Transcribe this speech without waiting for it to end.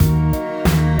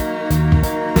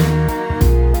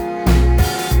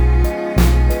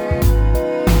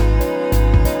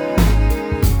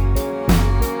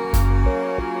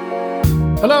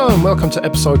and welcome to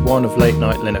episode 1 of Late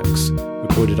Night Linux,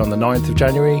 recorded on the 9th of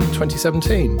January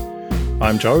 2017.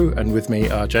 I'm Joe, and with me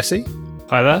are Jesse.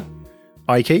 Hi there.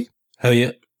 Ike. Hell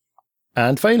yeah.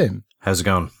 And Phelim. How's it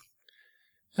going?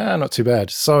 Not too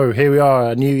bad. So here we are,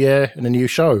 a new year and a new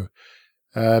show.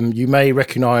 You may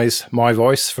recognise my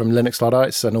voice from Linux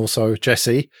Luddites and also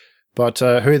Jesse, but who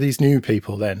are these new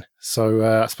people then?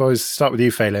 So I suppose start with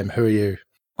you, Phelim. Who are you?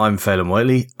 I'm Phelim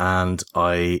Wiley, and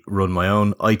I run my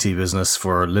own IT business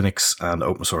for Linux and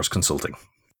open source consulting.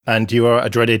 And you are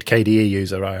a dreaded KDE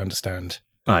user, I understand.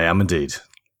 I am indeed.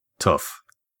 Tough.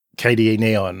 KDE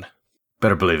Neon.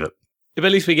 Better believe it. If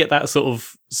at least we get that sort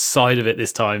of side of it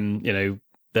this time, you know,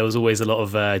 there was always a lot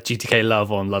of GTK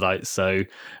love on Luddites, so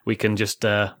we can just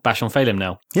bash on Phelim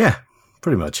now. Yeah,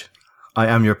 pretty much. I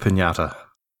am your piñata.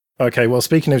 Okay, well,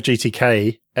 speaking of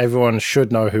GTK, everyone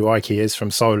should know who Ike is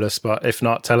from Solus, but if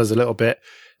not, tell us a little bit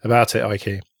about it,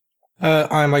 Ike.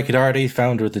 I'm Ike Doherty,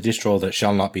 founder of the distro that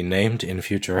shall not be named in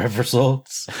future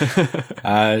episodes.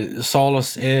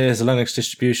 Solus is a Linux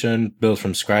distribution built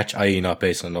from scratch, i.e. not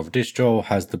based on another distro,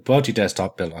 has the Budgie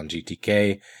desktop built on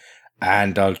GTK,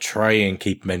 and I'll try and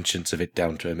keep mentions of it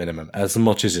down to a minimum, as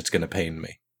much as it's going to pain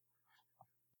me.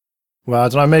 Well, I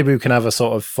don't know, maybe we can have a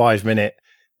sort of 5-minute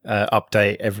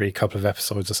update every couple of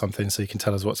episodes or something, so you can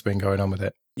tell us what's been going on with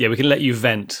it. Yeah, we can let you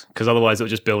vent, because otherwise it'll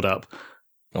just build up.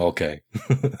 Okay.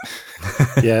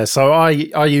 Yeah, so I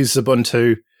use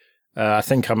Ubuntu. I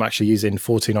think I'm actually using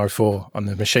 14.04 on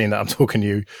the machine that I'm talking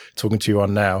to you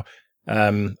on now.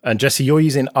 And Jesse, you're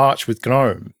using Arch with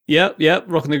GNOME. Yeah,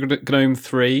 rocking the GNOME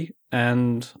 3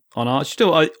 and on Arch.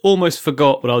 Still, I almost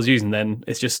forgot what I was using then.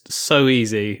 It's just so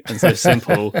easy and so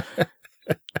simple.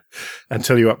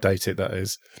 Until you update it, that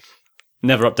is.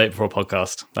 Never update before a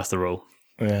podcast. That's the rule.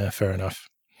 Yeah, fair enough.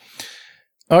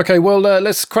 Okay, well,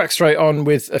 let's crack straight on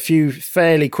with a few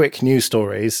fairly quick news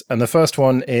stories. And the first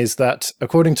one is that,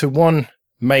 according to one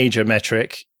major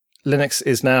metric, Linux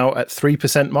is now at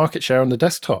 3% market share on the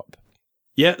desktop.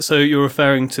 Yeah, so you're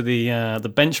referring to the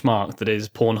benchmark that is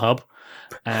Pornhub.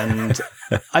 And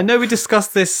I know we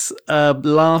discussed this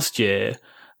last year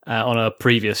on a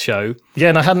previous show. Yeah,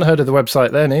 and I hadn't heard of the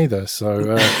website then either,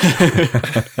 so...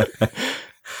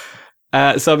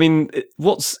 So, I mean,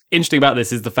 what's interesting about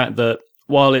this is the fact that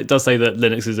while it does say that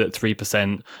Linux is at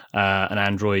 3% and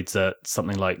Android's at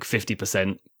something like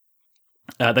 50%,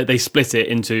 they split it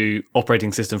into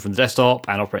operating system from the desktop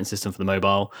and operating system for the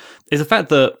mobile, is the fact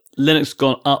that Linux has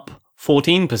gone up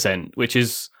 14%, which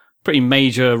is a pretty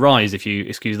major rise, if you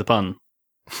excuse the pun.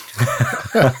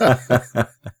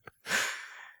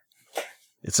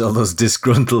 It's all those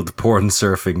disgruntled porn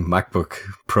surfing MacBook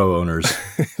Pro owners.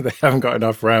 They haven't got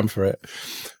enough RAM for it.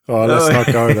 Oh, let's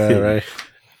not go there, eh?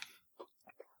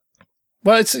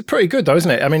 Well, it's pretty good, though, isn't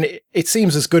it? I mean, it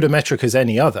seems as good a metric as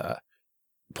any other,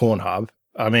 Pornhub.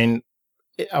 I mean,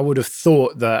 I would have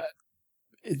thought that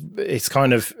it's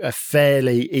kind of a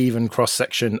fairly even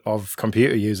cross-section of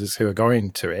computer users who are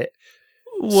going to it.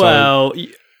 Well, so,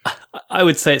 I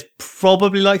would say it's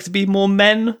probably like to be more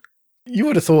men. You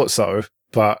would have thought so,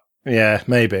 but yeah,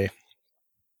 maybe.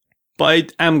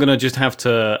 But I am going to just have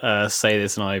to say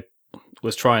this, and I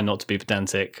was trying not to be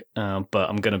pedantic, but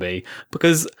I'm going to be,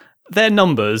 because their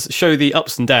numbers show the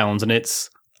ups and downs, and it's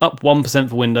up 1%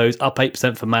 for Windows, up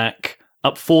 8% for Mac,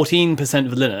 up 14%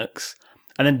 for Linux,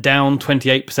 and then down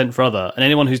 28% for other. And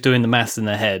anyone who's doing the maths in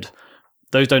their head,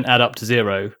 those don't add up to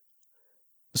zero.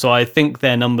 So I think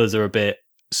their numbers are a bit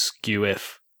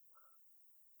skew-if.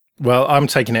 Well, I'm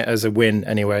taking it as a win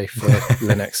anyway for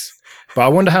Linux. But I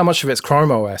wonder how much of it's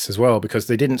Chrome OS as well, because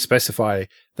they didn't specify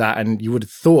that, and you would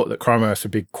have thought that Chrome OS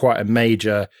would be quite a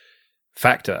major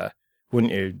factor,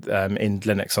 wouldn't you, in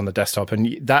Linux on the desktop?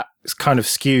 And that kind of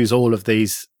skews all of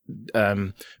these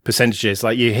percentages.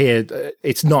 Like you hear,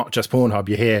 it's not just Pornhub,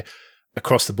 you hear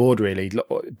across the board really,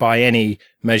 by any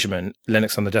measurement,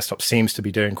 Linux on the desktop seems to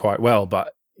be doing quite well,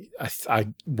 but I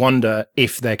wonder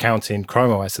if they're counting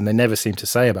Chrome OS, and they never seem to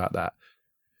say about that.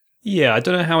 Yeah, I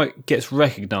don't know how it gets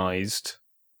recognised,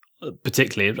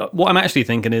 particularly. What I'm actually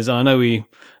thinking is, I know we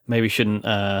maybe shouldn't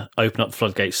open up the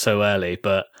floodgates so early,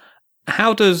 but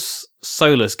how does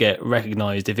Solus get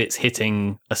recognised if it's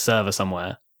hitting a server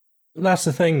somewhere? That's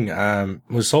the thing.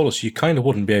 With Solus, you kind of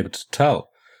wouldn't be able to tell.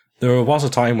 There was a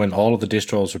time when all of the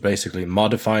distros were basically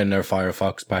modifying their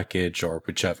Firefox package or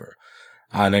whichever,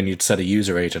 and then you'd set a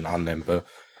user agent on them. But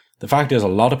the fact is, a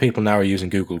lot of people now are using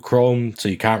Google Chrome, so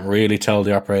you can't really tell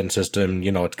the operating system,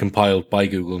 you know, it's compiled by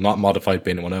Google, not modified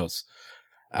by anyone else.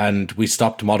 And we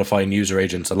stopped modifying user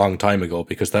agents a long time ago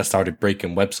because that started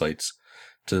breaking websites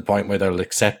to the point where they'll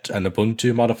accept an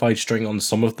Ubuntu modified string on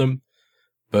some of them,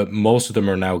 but most of them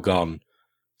are now gone.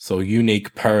 So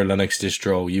unique per Linux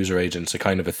distro user agents are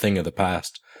kind of a thing of the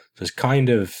past. So it's kind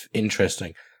of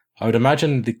interesting. I would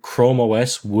imagine the Chrome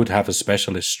OS would have a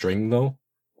specialist string though.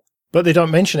 But they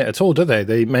don't mention it at all, do they?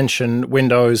 They mention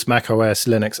Windows, Mac OS,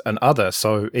 Linux, and other.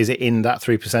 So is it in that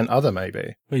 3% other,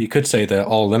 maybe? Well, you could say that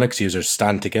all Linux users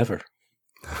stand together.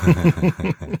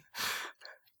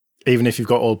 Even if you've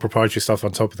got all proprietary stuff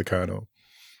on top of the kernel.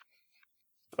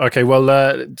 Okay, well,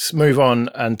 let's move on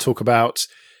and talk about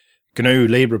GNU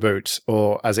LibreBoot,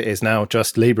 or as it is now,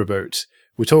 just LibreBoot.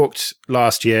 We talked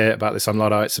last year about this on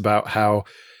Luddites, about how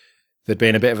there'd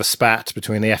been a bit of a spat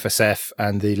between the FSF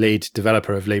and the lead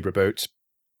developer of LibreBoot.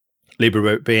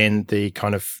 LibreBoot being the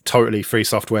kind of totally free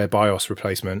software BIOS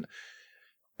replacement.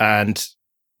 And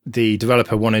the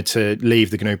developer wanted to leave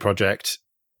the GNU project.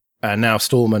 And now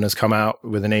Stallman has come out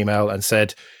with an email and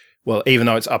said, well, even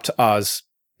though it's up to us,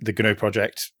 the GNU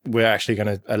project, we're actually going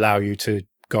to allow you to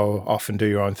go off and do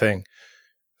your own thing.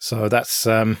 So that's,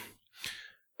 I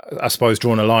suppose,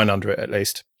 drawn a line under it at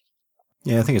least.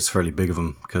 Yeah, I think it's fairly big of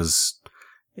them because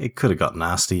it could have got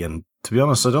nasty. And to be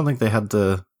honest, I don't think they had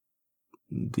the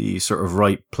sort of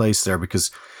right place there,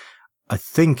 because I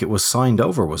think it was signed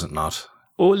over, was it not?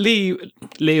 Or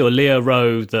Leah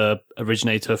Rowe, the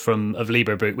originator of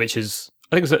LibreBoot, which is,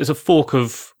 I think it's a fork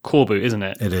of Coreboot, isn't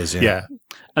it? It is, yeah. Yeah.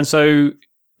 And so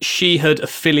she had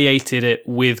affiliated it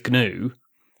with GNU,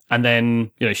 and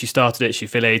then, she started it, she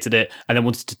affiliated it, and then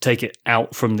wanted to take it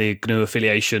out from the GNU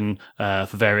affiliation for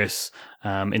various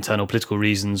internal political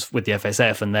reasons with the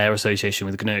FSF and their association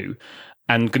with GNU.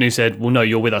 And GNU said, well, no,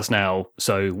 you're with us now,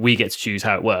 so we get to choose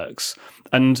how it works.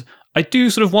 And I do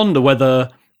sort of wonder whether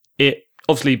it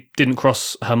obviously didn't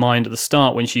cross her mind at the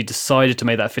start when she decided to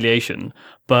make that affiliation,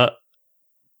 but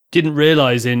didn't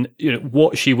realize in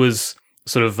what she was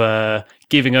sort of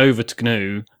giving over to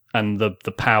GNU and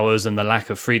the powers and the lack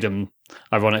of freedom,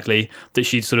 ironically, that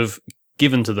she'd sort of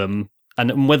given to them,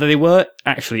 and whether they were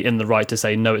actually in the right to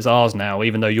say, no, it's ours now,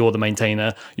 even though you're the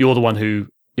maintainer, you're the one who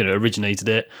originated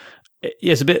it.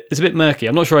 Yeah, it's a bit murky.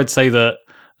 I'm not sure I'd say that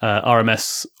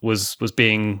RMS was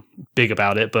being big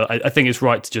about it, but I think it's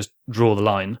right to just draw the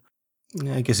line.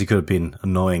 Yeah, I guess he could have been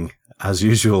annoying as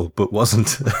usual, but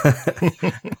wasn't.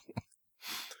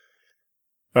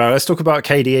 Let's talk about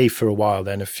KDE for a while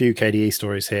then. A few KDE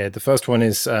stories here. The first one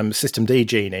is Systemd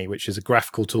Genie, which is a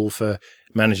graphical tool for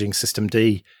managing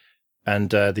Systemd and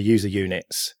the user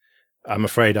units. I'm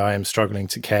afraid I am struggling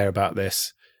to care about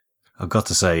this. I've got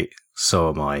to say, so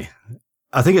am I.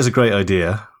 I think it's a great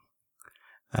idea.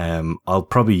 I'll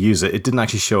probably use it. It didn't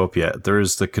actually show up yet. There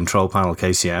is the control panel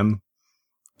KCM.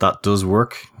 That does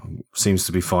work. Seems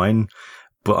to be fine.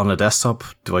 But on a desktop,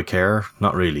 do I care?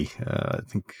 Not really. I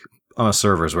think on a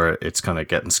servers where it's kind of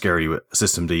getting scary with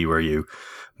Systemd, where you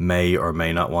may or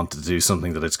may not want to do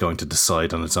something that it's going to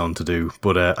decide on its own to do.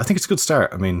 But I think it's a good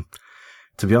start. I mean,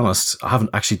 to be honest, I haven't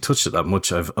actually touched it that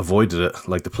much. I've avoided it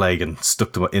like the plague and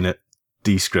stuck to my init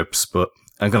D scripts, but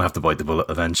I'm going to have to bite the bullet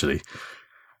eventually.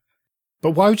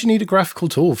 But why would you need a graphical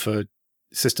tool for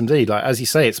Systemd? Like, as you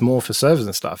say, it's more for servers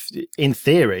and stuff. In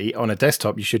theory, on a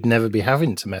desktop, you should never be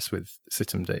having to mess with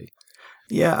Systemd.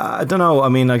 Yeah, I don't know. I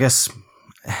mean, I guess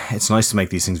it's nice to make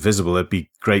these things visible. It'd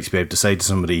be great to be able to say to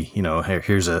somebody,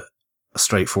 here's a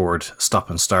straightforward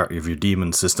stop and start of your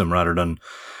daemon system, rather than,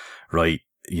 right,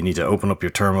 you need to open up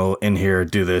your terminal in here,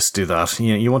 do this, do that.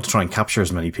 You want to try and capture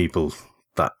as many people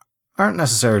that aren't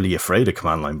necessarily afraid of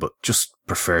command line, but just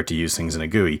prefer to use things in a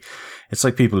GUI. It's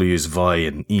like people who use Vi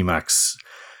and Emacs.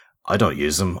 I don't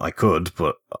use them. I could,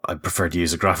 but I prefer to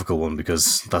use a graphical one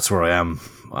because that's where I am.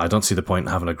 I don't see the point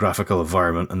in having a graphical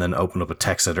environment and then open up a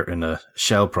text editor in a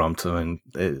shell prompt. I mean,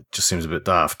 it just seems a bit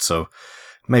daft. So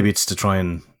maybe it's to try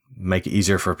and make it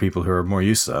easier for people who are more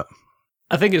used to that.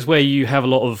 I think it's where you have a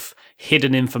lot of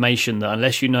hidden information that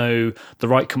unless you know the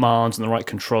right commands and the right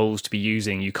controls to be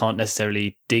using, you can't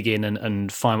necessarily dig in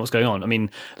and find what's going on. I mean,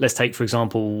 let's take, for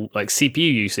example, like CPU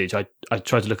usage. I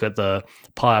tried to look at the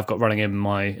Pi I've got running in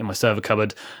my server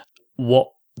cupboard, what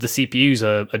the CPUs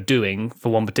are doing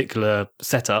for one particular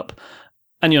setup.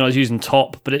 And, I was using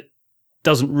top, but it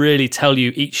doesn't really tell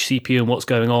you each CPU and what's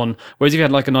going on. Whereas if you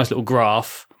had like a nice little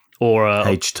graph or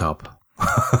HTOP.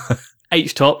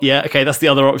 HTOP, yeah, okay, that's the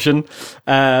other option.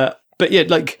 But yeah,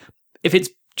 like if it's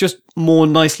just more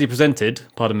nicely presented,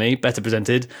 better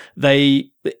presented,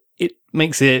 it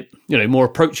makes it more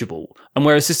approachable. And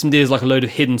whereas Systemd is like a load of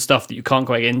hidden stuff that you can't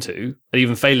quite get into, and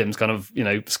even Phelim's kind of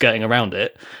skirting around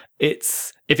it.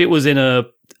 If it was in a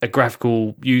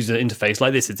graphical user interface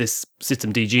like this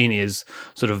Systemd Genie is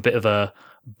sort of a bit of a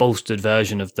bolstered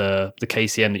version of the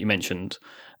KCM that you mentioned.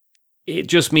 It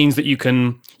just means that you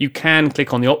can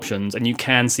click on the options and you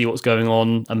can see what's going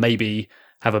on and maybe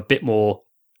have a bit more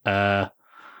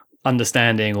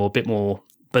understanding or a bit more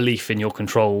belief in your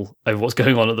control over what's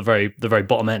going on at the very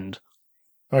bottom end.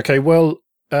 Okay, well,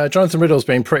 Jonathan Riddle's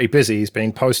been pretty busy. He's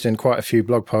been posting quite a few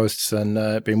blog posts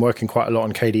and been working quite a lot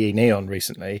on KDE Neon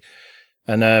recently.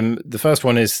 And the first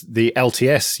one is the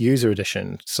LTS user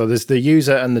edition. So there's the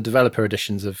user and the developer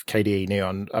editions of KDE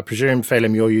Neon. I presume,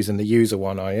 Phelim, you're using the user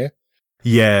one, are you?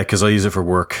 Yeah, because I use it for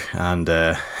work, and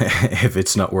if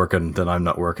it's not working, then I'm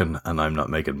not working, and I'm not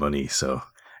making money. So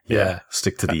yeah.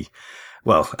 Stick to the.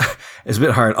 Well, it's a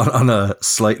bit hard on a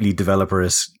slightly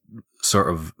developerist sort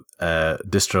of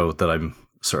distro that I'm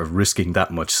sort of risking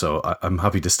that much. So I'm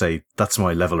happy to stay. That's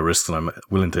my level of risk that I'm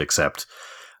willing to accept.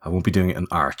 I won't be doing it in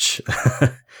Arch.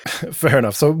 Fair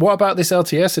enough. So what about this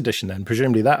LTS edition then?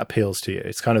 Presumably that appeals to you.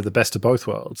 It's kind of the best of both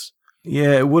worlds.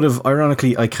 Yeah, it would have.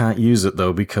 Ironically, I can't use it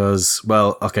though because,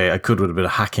 well, okay, I could with a bit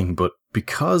of hacking, but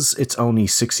because it's only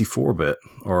 64-bit,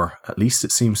 or at least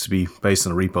it seems to be based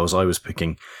on the repos I was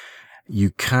picking, you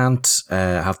can't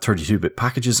have 32-bit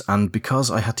packages. And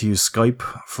because I had to use Skype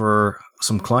for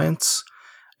some clients,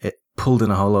 it pulled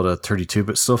in a whole lot of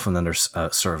 32-bit stuff, and then there's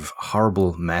a sort of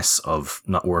horrible mess of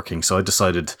not working. So I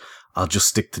decided I'll just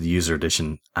stick to the user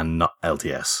edition and not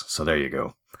LTS. So there you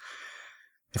go.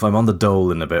 If I'm on the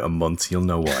dole in about a month, you'll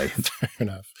know why. Fair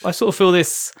enough. I sort of feel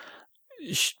this.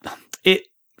 It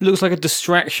looks like a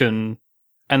distraction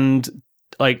and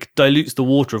like dilutes the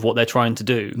water of what they're trying to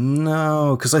do.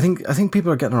 No, because I think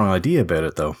people are getting the wrong idea about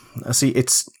it though. See,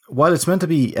 while it's meant to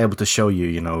be able to show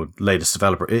you, latest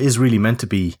developer, it is really meant to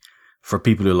be for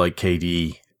people who like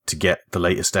KDE to get the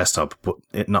latest desktop, but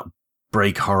it not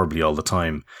break horribly all the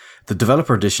time. The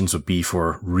developer editions would be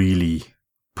for really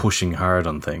pushing hard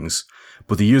on things.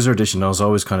 But the user edition has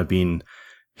always kind of been,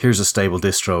 here's a stable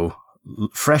distro,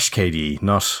 fresh KDE,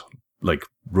 not like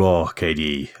raw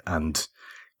KDE, and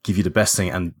give you the best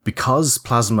thing. And because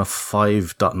Plasma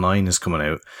 5.9 is coming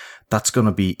out, that's going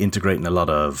to be integrating a lot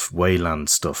of Wayland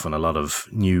stuff and a lot of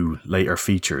new later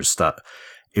features that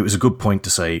it was a good point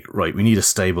to say, right, we need a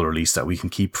stable release that we can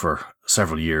keep for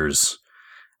several years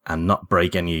and not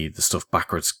break any of the stuff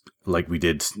backwards like we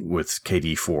did with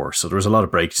KDE 4. So there was a lot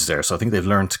of breakages there. So I think they've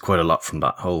learned quite a lot from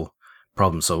that whole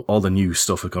problem. So all the new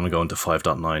stuff is going to go into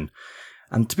 5.9.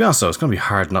 And to be honest though, it's going to be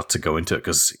hard not to go into it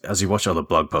because as you watch all the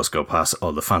blog posts go past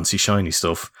all the fancy shiny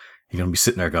stuff, you're going to be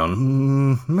sitting there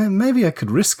going, maybe I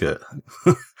could risk it.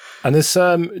 And this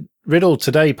Riddle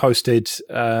today posted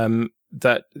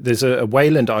that there's a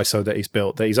Wayland ISO that he's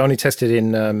built that he's only tested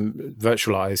in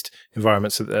virtualized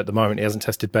environments at the moment. He hasn't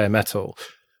tested bare metal.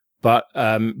 But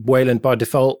Wayland by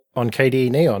default on KDE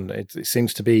Neon, it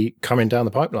seems to be coming down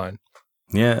the pipeline.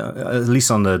 Yeah, at least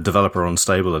on the developer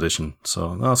unstable edition.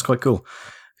 So that's quite cool.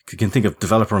 You can think of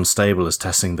developer unstable as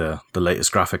testing the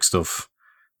latest graphic stuff,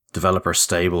 developer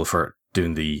stable for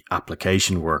doing the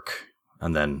application work,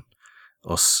 and then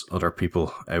us other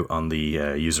people out on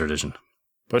the user edition.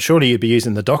 But surely you'd be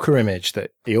using the Docker image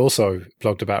that he also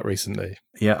blogged about recently.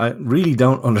 Yeah, I really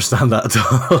don't understand that at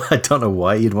all. I don't know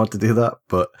why you'd want to do that,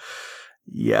 but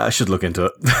yeah, I should look into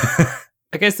it.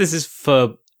 I guess this is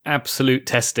for absolute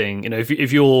testing.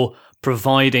 If you're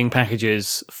providing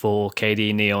packages for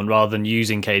KDE Neon rather than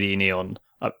using KDE Neon,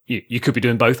 you could be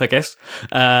doing both, I guess.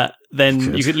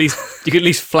 Then you could at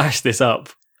least flash this up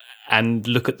and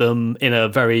look at them in a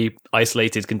very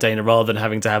isolated container rather than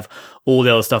having to have all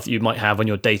the other stuff that you might have on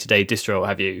your day-to-day distro, what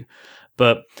have you.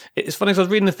 But it's funny because I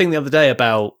was reading a thing the other day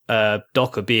about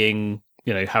Docker being,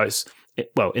 how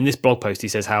in this blog post he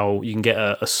says how you can get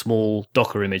a small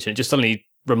Docker image, and it just suddenly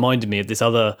reminded me of this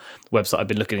other website I've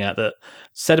been looking at that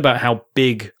said about how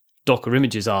big Docker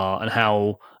images are and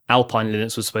how Alpine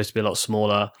Linux was supposed to be a lot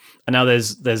smaller. And now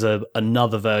there's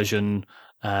another version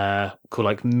called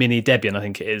like Mini Debian, I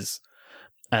think it is,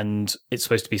 and it's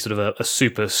supposed to be sort of a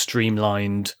super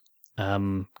streamlined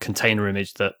container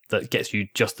image that gets you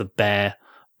just the bare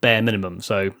minimum.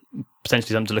 So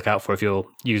potentially something to look out for if you're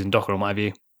using Docker or what have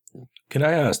you. Can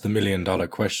I ask the $1 million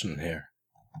question here?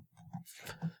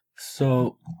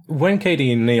 So when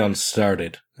KDE Neon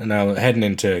started, and now heading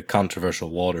into controversial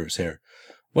waters here,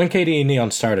 when KDE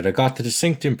Neon started, I got the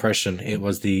distinct impression it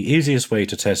was the easiest way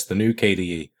to test the new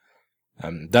KDE.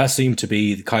 That seemed to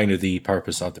be kind of the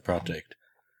purpose of the project.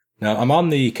 Now, I'm on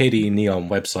the KDE Neon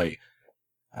website,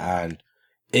 and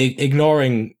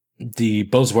ignoring the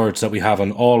buzzwords that we have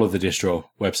on all of the distro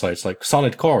websites, like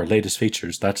Solid Core, latest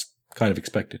features, that's kind of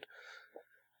expected.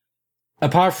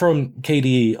 Apart from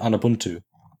KDE on Ubuntu,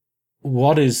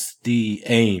 what is the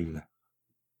aim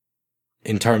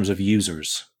in terms of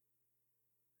users?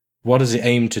 What does it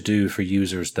aim to do for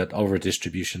users that other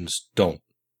distributions don't?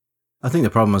 I think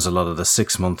the problem is a lot of the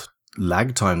 6-month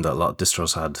lag time that a lot of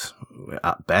distros had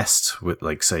at best with,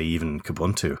 like, say, even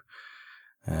Kubuntu.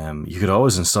 You could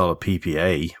always install a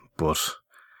PPA, but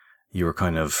you were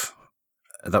kind of,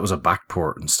 that was a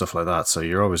backport and stuff like that. So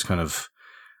you're always kind of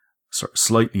sort of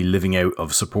slightly living out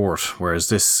of support. Whereas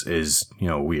this is,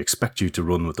 we expect you to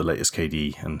run with the latest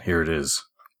KDE, and here it is.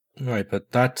 Right,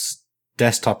 but that's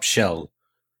desktop shell.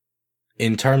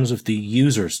 In terms of the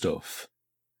user stuff,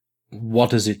 what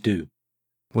does it do?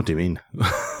 What do you mean?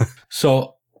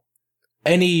 So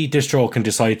any distro can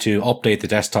decide to update the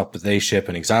desktop that they ship.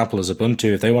 An example is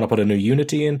Ubuntu. If they want to put a new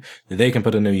Unity in, they can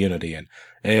put a new Unity in.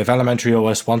 If Elementary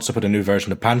OS wants to put a new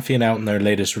version of Pantheon out in their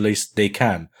latest release, they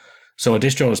can. So a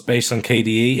distro is based on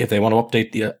KDE. If they want to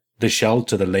update the shell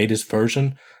to the latest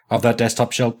version of that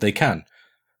desktop shell, they can.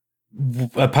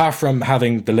 Apart from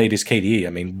having the latest KDE, I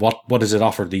mean, what does it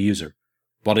offer the user?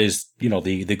 What is,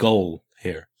 the goal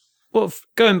here? Well,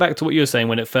 going back to what you were saying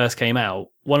when it first came out,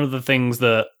 one of the things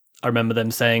that I remember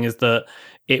them saying is that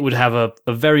it would have a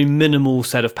very minimal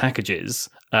set of packages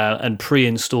and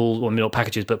pre-installed, well, not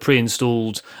packages, but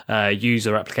pre-installed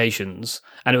user applications,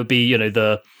 and it would be,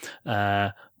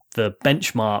 the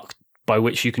benchmark by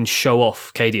which you can show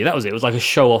off KDE. That was it. It was like a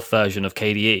show-off version of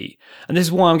KDE, and this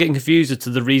is why I'm getting confused as to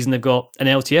the reason they've got an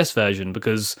LTS version,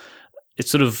 because it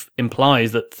sort of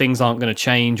implies that things aren't going to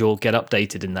change or get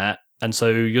updated in that, and so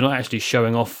you're not actually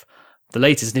showing off the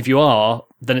latest. And if you are,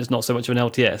 then it's not so much of an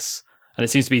LTS. And it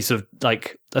seems to be sort of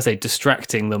like, let's say,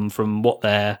 distracting them from what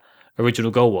their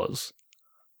original goal was.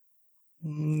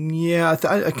 Yeah,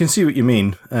 I can see what you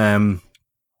mean.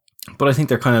 But I think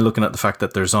they're kind of looking at the fact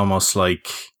that there's almost like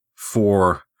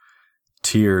 4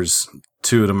 tiers.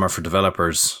 2 of them are for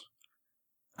developers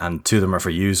and 2 of them are for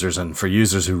users. And for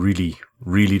users who really,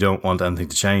 really don't want anything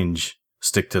to change,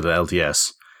 stick to the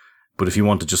LTS. But if you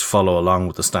want to just follow along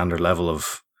with the standard level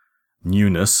of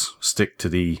newness, stick to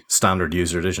the standard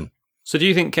user edition. So do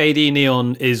you think KDE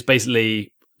Neon is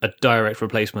basically a direct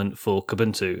replacement for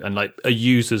Kubuntu, and like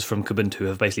users from Kubuntu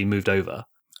have basically moved over?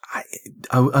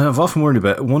 I've often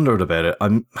wondered about it.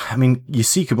 I mean, you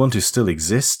see Kubuntu still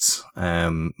exists.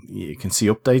 You can see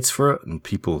updates for it and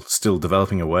people still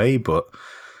developing away, but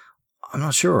I'm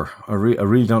not sure. I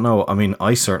really don't know. I mean,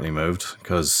 I certainly moved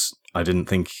because I didn't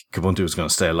think Kubuntu was going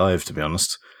to stay alive, to be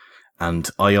honest. And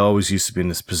I always used to be in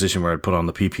this position where I'd put on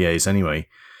the PPAs anyway.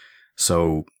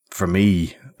 So for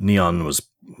me, Neon was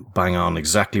bang on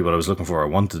exactly what I was looking for. I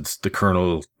wanted the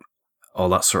kernel, all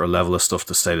that sort of level of stuff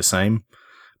to stay the same.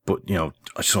 But, I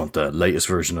just want the latest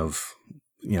version of,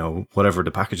 whatever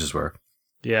the packages were.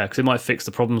 Yeah, because it might fix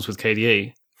the problems with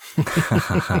KDE.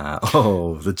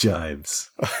 Oh, the jibes.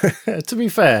 To be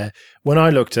fair, when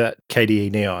I looked at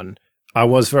KDE Neon, I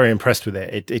was very impressed with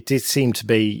it. It did seem to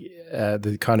be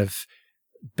the kind of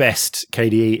best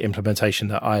KDE implementation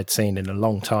that I had seen in a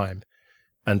long time.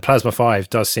 And Plasma 5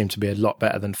 does seem to be a lot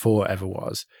better than 4 ever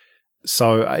was.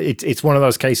 So it's one of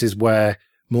those cases where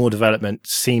more development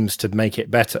seems to make it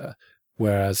better,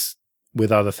 whereas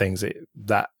with other things,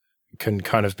 that can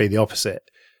kind of be the opposite.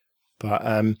 But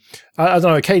I don't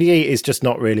know, KDE is just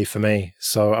not really for me.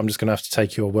 So I'm just going to have to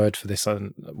take your word for this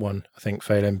one, I think,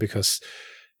 Phelim, because,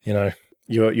 you're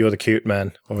the cute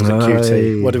man, or is it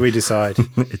cutie? What do we decide?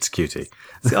 It's cutie.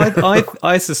 See,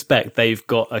 I suspect they've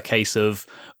got a case of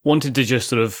wanting to just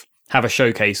sort of have a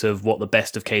showcase of what the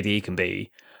best of KDE can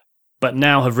be, but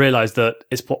now have realised that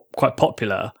it's quite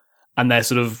popular, and they're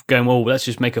sort of going, well, let's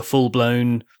just make a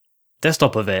full-blown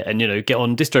desktop of it, and get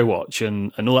on DistroWatch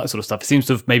and all that sort of stuff. It seems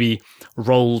to have maybe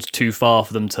rolled too far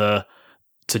for them to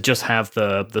just have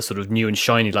the sort of new and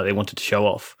shiny like they wanted to show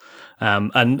off.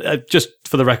 And just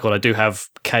for the record, I do have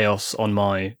Chaos on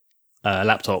my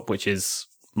laptop, which is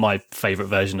my favourite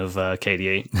version of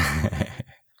KDE.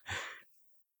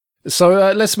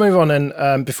 So let's move on,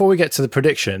 and before we get to the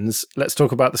predictions, let's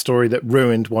talk about the story that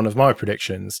ruined one of my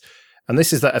predictions. And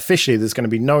this is that officially there's going to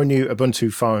be no new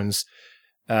Ubuntu phones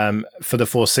for the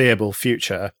foreseeable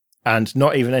future, and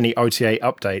not even any OTA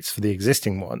updates for the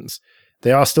existing ones.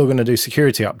 They are still going to do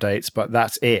security updates, but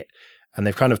that's it. And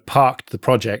they've kind of parked the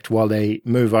project while they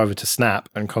move over to Snap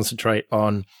and concentrate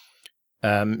on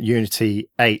Unity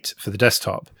 8 for the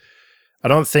desktop. I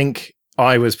don't think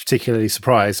I was particularly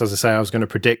surprised. As I say, I was going to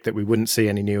predict that we wouldn't see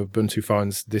any new Ubuntu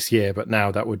phones this year, but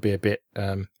now that would be a bit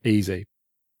easy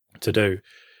to do.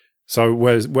 So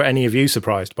were any of you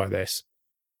surprised by this?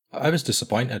 I was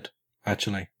disappointed,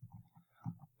 actually.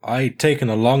 I'd taken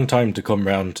a long time to come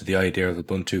around to the idea of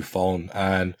Ubuntu phone,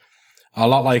 and a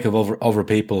lot like of other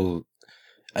people,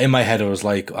 in my head, I was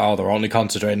like, oh, they're only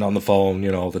concentrating on the phone,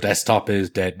 the desktop is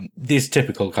dead. This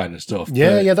typical kind of stuff.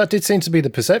 Yeah, that did seem to be the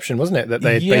perception, wasn't it? That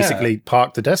they had Yeah. basically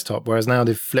parked the desktop, whereas now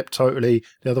they've flipped totally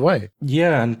the other way.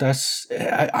 Yeah, and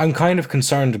I'm kind of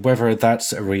concerned whether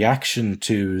that's a reaction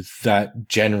to that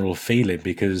general feeling,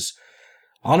 because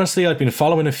honestly, I've been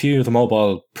following a few of the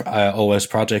mobile OS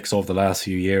projects over the last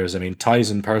few years. I mean,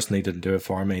 Tizen personally didn't do it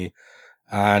for me.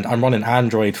 And I'm running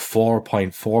Android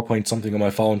 4.4 point something on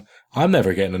my phone. I'm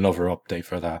never getting another update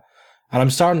for that. And I'm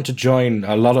starting to join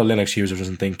a lot of Linux users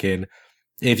and thinking,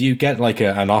 if you get like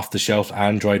an off-the-shelf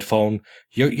Android phone,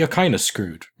 you're kind of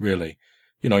screwed, really.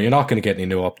 You're not going to get any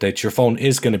new updates. Your phone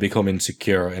is going to become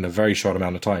insecure in a very short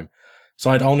amount of time.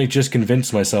 So I'd only just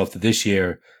convinced myself that this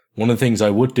year, one of the things I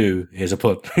would do is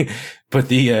put the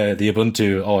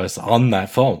Ubuntu OS on that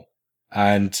phone.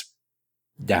 And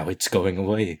now it's going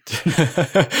away.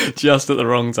 Just at the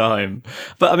wrong time.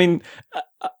 But I mean,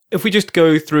 if we just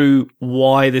go through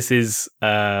why this is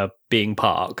being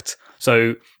parked.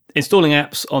 So installing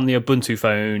apps on the Ubuntu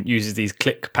phone uses these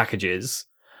click packages.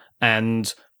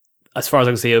 And as far as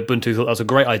I can see, Ubuntu thought that was a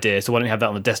great idea. So why don't you have that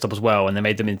on the desktop as well? And they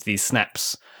made them into these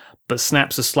snaps. But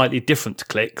snaps are slightly different to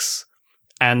clicks.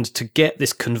 And to get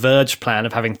this converged plan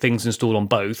of having things installed on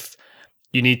both,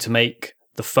 you need to make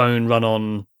the phone run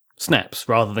on snaps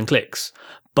rather than clicks.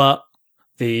 But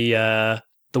the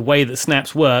way that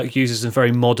snaps work uses some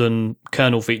very modern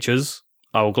kernel features.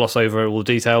 I will gloss over all the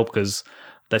detail because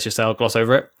let's just say I'll gloss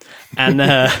over it. And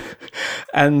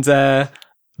the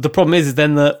problem is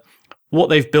then that what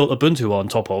they've built Ubuntu on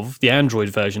top of, the Android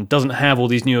version, doesn't have all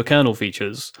these newer kernel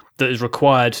features that is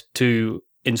required to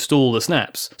install the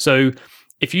snaps. So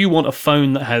if you want a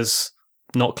phone that has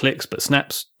not clicks but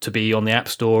snaps to be on the App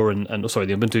Store and the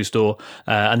Ubuntu Store,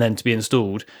 and then to be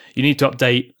installed, you need to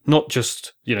update not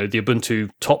just the Ubuntu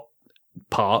top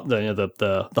part,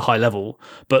 the high level,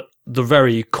 but the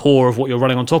very core of what you're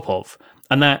running on top of,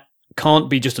 and that can't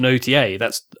be just an OTA.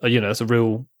 That's that's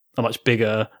a much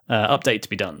bigger update to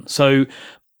be done. So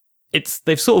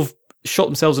they've sort of shot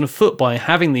themselves in the foot by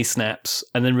having these snaps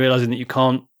and then realizing that you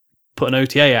can't put an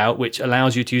OTA out which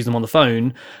allows you to use them on the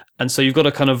phone, and so you've got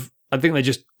to kind of. I think they're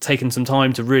just taking some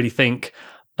time to really think,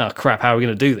 oh, crap, how are we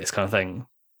going to do this kind of thing?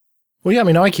 Well, yeah, I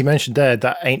mean, Ike mentioned there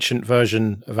that ancient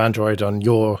version of Android on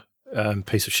your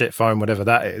piece of shit phone, whatever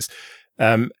that is.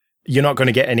 You're not going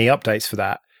to get any updates for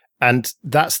that. And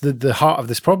that's the heart of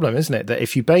this problem, isn't it? That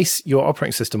if you base your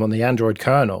operating system on the Android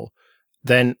kernel,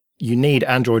 then you need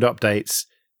Android updates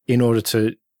in order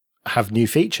to have new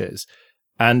features.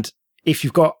 And if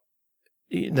you've got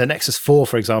the Nexus 4,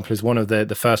 for example, is one of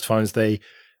the first phones they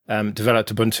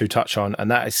developed Ubuntu Touch on,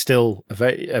 and that is still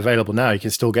available now. You can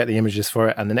still get the images for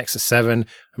it. And the Nexus 7,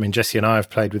 I mean, Jesse and I have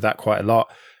played with that quite a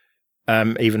lot,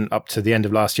 even up to the end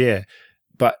of last year.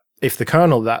 But if the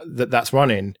kernel that's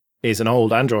running is an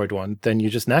old Android one, then you're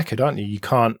just knackered, aren't you? You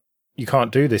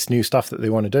can't do this new stuff that they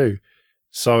want to do.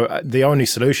 So the only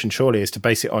solution surely is to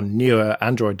base it on newer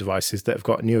Android devices that have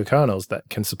got newer kernels that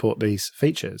can support these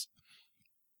features.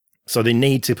 So they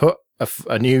need to put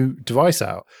a new device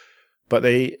out. But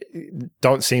they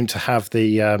don't seem to have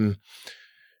the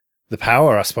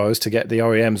power, I suppose, to get the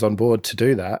OEMs on board to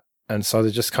do that. And so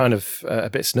they're just kind of a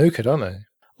bit snookered, aren't they?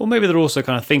 Well, maybe they're also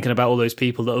kind of thinking about all those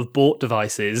people that have bought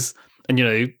devices and,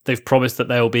 they've promised that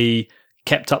they'll be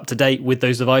kept up to date with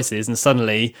those devices. And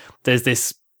suddenly there's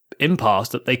this impasse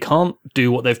that they can't do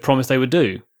what they've promised they would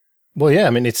do. Well, yeah,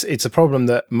 I mean, it's a problem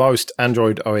that most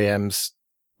Android OEMs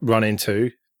run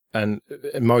into. And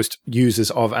most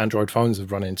users of Android phones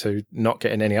have run into not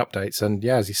getting any updates. And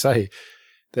yeah, as you say,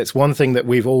 that's one thing that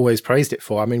we've always praised it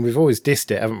for. I mean, we've always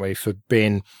dissed it, haven't we, for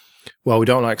being, well, we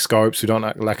don't like scopes, we don't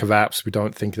like lack of apps, we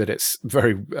don't think that it's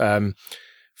very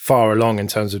far along in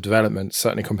terms of development,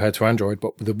 certainly compared to Android.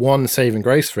 But the one saving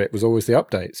grace for it was always the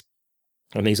updates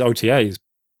and these OTAs,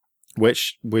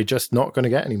 which we're just not going to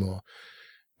get anymore,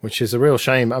 which is a real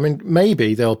shame. I mean,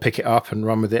 maybe they'll pick it up and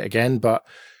run with it again, but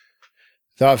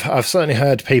I've certainly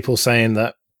heard people saying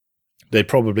that they'd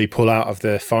probably pull out of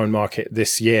the phone market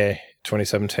this year,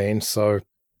 2017. So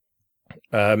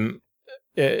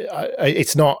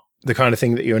it's not the kind of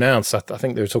thing that you announce. I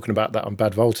think they were talking about that on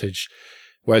Bad Voltage,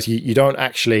 whereas you don't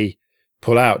actually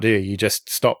pull out, do you? You just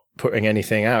stop putting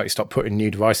anything out. You stop putting new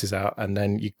devices out, and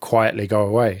then you quietly go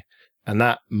away. And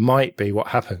that might be what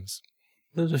happens.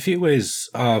 There's a few ways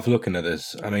of looking at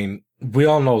this. I mean, we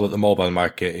all know that the mobile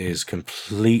market is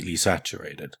completely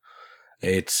saturated.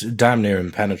 It's damn near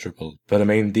impenetrable. But I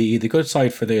mean, the good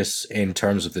side for this in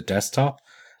terms of the desktop,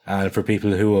 and for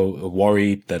people who are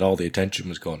worried that all the attention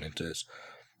was going into this,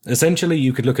 essentially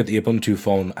you could look at the Ubuntu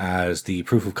phone as the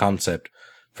proof of concept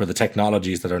for the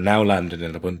technologies that are now landed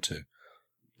in Ubuntu.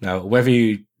 Now, whether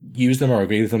you use them or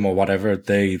agree with them or whatever,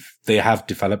 they have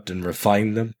developed and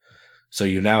refined them. So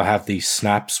you now have these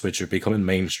snaps, which are becoming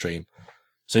mainstream.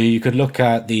 So you could look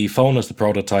at the phone as the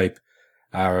prototype,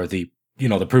 or the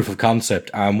proof of concept,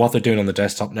 and what they're doing on the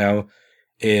desktop now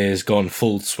is going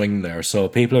full swing there. So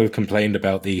people who have complained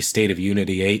about the State of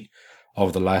Unity 8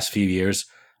 over the last few years,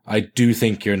 I do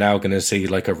think you're now going to see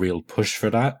like a real push for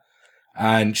that.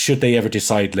 And should they ever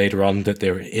decide later on that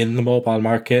they're in the mobile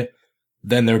market,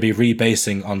 then they'll be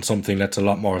rebasing on something that's a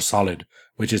lot more solid,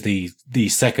 which is the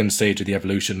second stage of the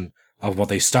evolution of what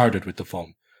they started with the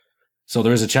phone. So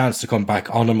there is a chance to come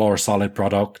back on a more solid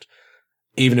product.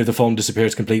 Even if the phone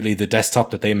disappears completely, the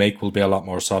desktop that they make will be a lot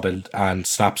more solid and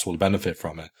snaps will benefit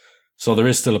from it. So there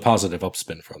is still a positive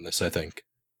upspin from this, I think.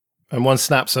 And once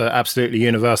snaps are absolutely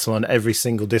universal on every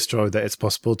single distro that it's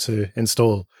possible to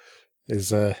install,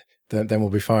 then we'll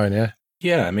be fine, yeah?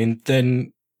 Yeah, I mean,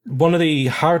 then one of the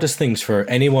hardest things for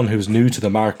anyone who's new to the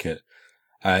market,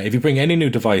 if you bring any new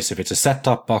device, if it's a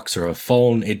set-top box or a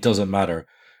phone, it doesn't matter.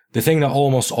 The thing that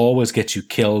almost always gets you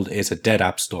killed is a dead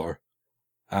app store.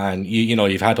 And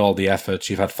you've had all the efforts,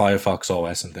 you've had Firefox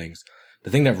OS and things. The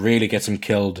thing that really gets them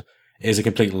killed is a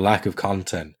complete lack of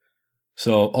content.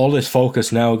 So all this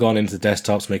focus now gone into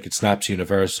desktops, making snaps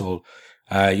universal.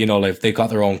 Like they've got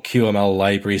their own QML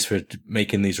libraries for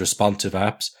making these responsive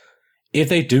apps. If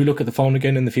they do look at the phone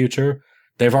again in the future,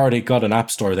 they've already got an app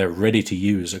store they're ready to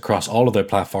use across all of their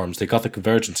platforms. They got the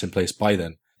convergence in place by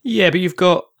then. Yeah, but you've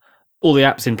got all the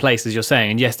apps in place, as you're saying,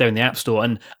 and yes, they're in the App Store.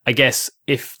 And I guess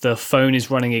if the phone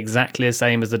is running exactly the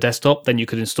same as the desktop, then you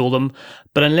could install them.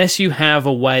 But unless you have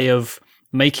a way of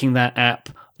making that app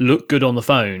look good on the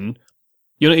phone,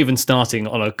 you're not even starting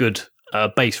on a good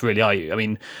base, really, are you? I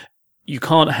mean, you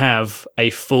can't have a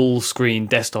full screen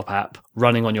desktop app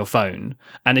running on your phone.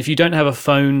 And if you don't have a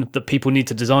phone that people need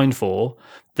to design for,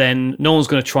 then no one's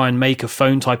going to try and make a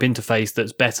phone type interface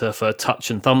that's better for touch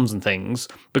and thumbs and things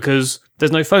because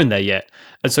there's no phone there yet.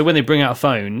 And so when they bring out a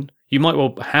phone, you might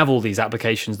well have all these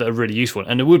applications that are really useful.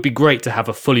 And it would be great to have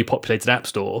a fully populated app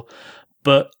store,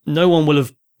 but no one will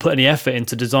have put any effort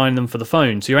into designing them for the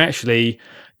phone. So you're actually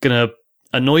going to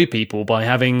annoy people by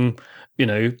having,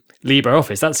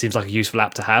 LibreOffice. That seems like a useful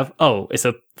app to have. Oh, it's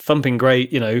a thumping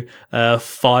great,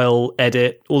 file,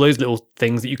 edit, all those little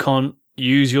things that you can't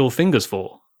use your fingers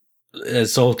for.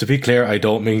 So to be clear, I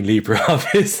don't mean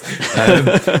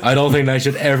LibreOffice. I don't think that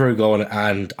should ever go on,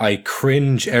 and I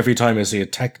cringe every time I see a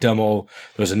tech demo.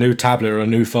 There's a new tablet or a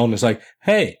new phone. It's like,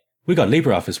 hey, we got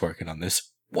LibreOffice working on this.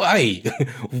 Why?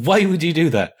 Why would you do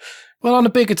that? Well, on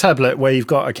a bigger tablet where you've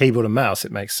got a keyboard and mouse,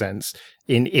 it makes sense.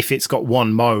 If it's got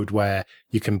one mode where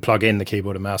you can plug in the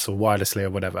keyboard and mouse or wirelessly or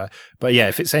whatever. But yeah,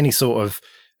 if it's any sort of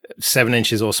 7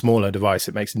 inches or smaller device,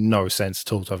 it makes no sense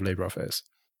at all to have LibreOffice.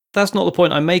 That's not the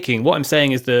point I'm making. What I'm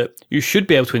saying is that you should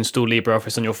be able to install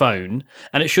LibreOffice on your phone,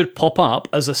 and it should pop up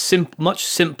as a much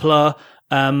simpler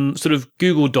sort of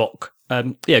Google Docs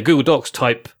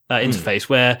type interface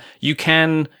where you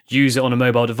can use it on a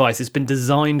mobile device. It's been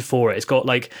designed for it. It's got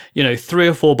 3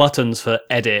 or 4 buttons for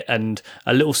edit and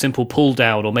a little simple pull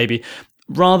down, or maybe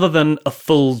rather than a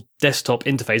full desktop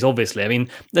interface. Obviously, I mean,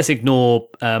 let's ignore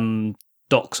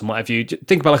docs and what have you.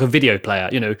 Think about like a video player.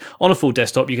 On a full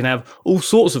desktop, you can have all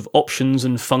sorts of options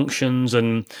and functions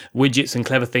and widgets and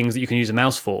clever things that you can use a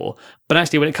mouse for. But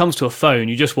actually, when it comes to a phone,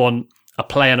 you just want a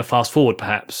play and a fast forward,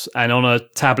 perhaps. And on a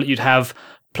tablet, you'd have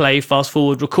play, fast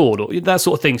forward, record, or that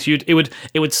sort of thing. So it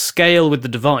would scale with the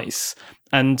device.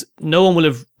 And no one will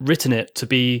have written it to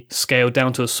be scaled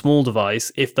down to a small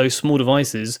device if those small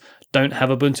devices don't have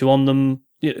Ubuntu on them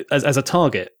as a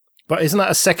target. But isn't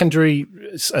that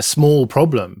a small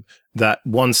problem that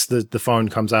once the phone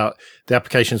comes out, the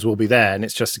applications will be there and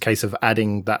it's just a case of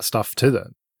adding that stuff to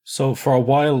them? So for a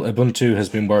while, Ubuntu has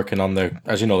been working on they've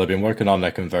been working on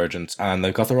their convergence, and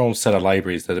they've got their own set of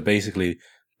libraries that are basically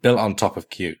built on top of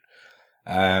Qt.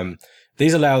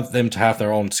 These allow them to have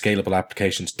their own scalable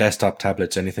applications, desktop,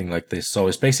 tablets, anything like this. So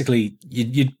it's basically,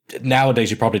 nowadays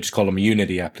you probably just call them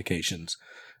Unity applications.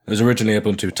 It was originally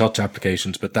Ubuntu Touch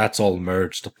applications, but that's all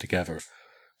merged up together.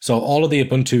 So all of the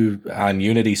Ubuntu and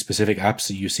Unity specific apps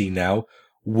that you see now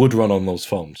would run on those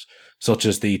phones, such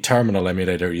as the terminal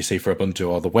emulator you see for Ubuntu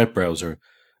or the web browser.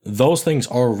 Those things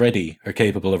already are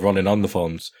capable of running on the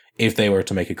phones if they were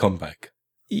to make a comeback.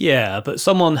 Yeah, but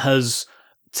someone has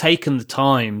taken the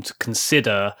time to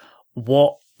consider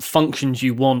what functions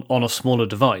you want on a smaller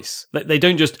device. They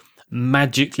don't just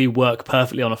magically work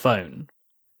perfectly on a phone.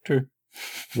 True.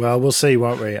 Well, we'll see,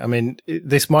 won't we? I mean,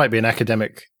 this might be an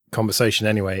academic conversation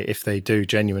anyway, if they do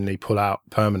genuinely pull out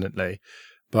permanently.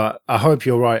 But I hope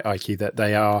you're right, Ike, that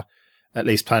they are at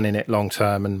least planning it long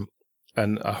term,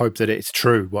 and I hope that it's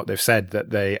true what they've said, that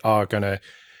they are going to,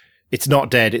 it's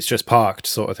not dead, it's just parked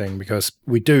sort of thing, because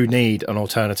we do need an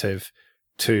alternative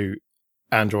to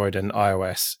Android and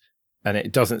iOS, and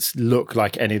it doesn't look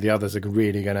like any of the others are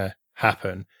really going to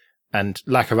happen. And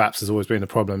lack of apps has always been the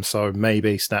problem, so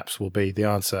maybe Snaps will be the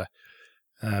answer.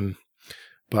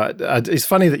 But it's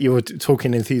funny that you were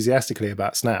talking enthusiastically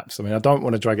about Snaps. I mean, I don't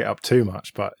want to drag it up too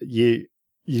much, but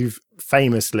you've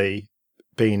famously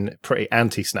been pretty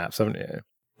anti-Snaps, haven't you?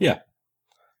 Yeah.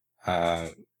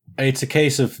 It's a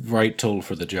case of right tool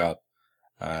for the job.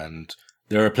 And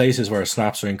there are places where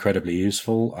Snaps are incredibly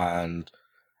useful, and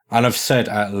I've said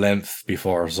at length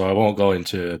before, so I won't go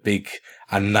into a big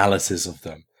analysis of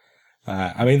them.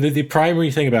 I mean, the primary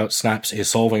thing about Snaps is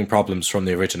solving problems from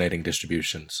the originating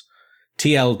distributions.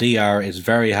 TLDR is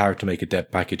very hard to make a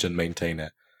deb package and maintain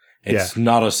it. It's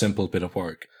not a simple bit of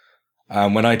work.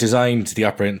 When I designed the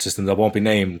operating system that won't be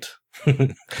named,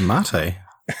 Mate.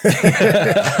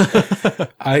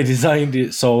 I designed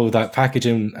it so that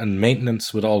packaging and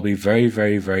maintenance would all be very,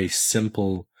 very, very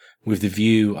simple, with the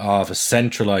view of a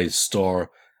centralized store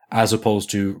as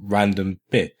opposed to random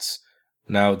bits.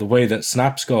 Now, the way that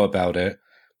Snaps go about it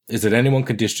is that anyone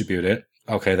can distribute it.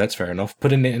 Okay, that's fair enough.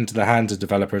 Putting it into the hands of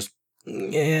developers,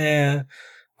 yeah,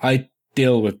 I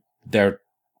deal with their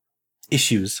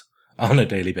issues on a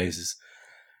daily basis.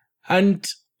 And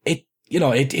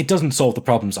it doesn't solve the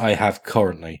problems I have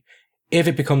currently. If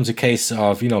it becomes a case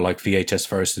of, like VHS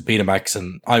first is Betamax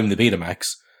and I'm the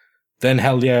Betamax, then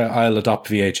hell yeah, I'll adopt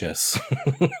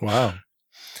VHS. Wow.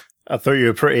 I thought you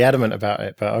were pretty adamant about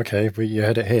it, but okay, you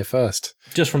heard it here first.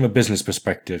 Just from a business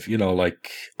perspective,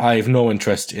 I have no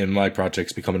interest in my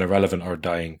projects becoming irrelevant or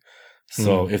dying.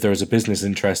 So if there is a business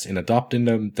interest in adopting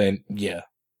them, then yeah,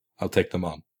 I'll take them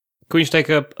on. Can we just take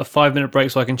a 5-minute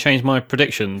break so I can change my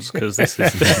predictions? Because this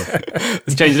is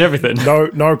it's changing everything.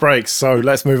 No breaks. So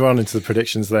let's move on into the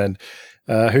predictions then.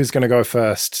 Who's going to go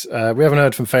first? We haven't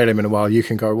heard from Phelim in a while. You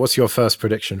can go. What's your first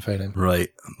prediction, Phelim?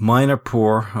 Right. Mine are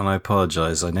poor, and I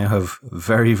apologize. I now have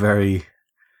very, very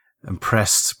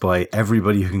impressed by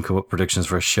everybody who can come up with predictions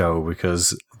for a show,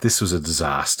 because this was a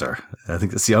disaster. I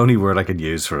think that's the only word I could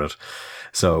use for it.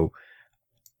 So,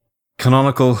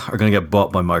 Canonical are going to get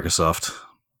bought by Microsoft.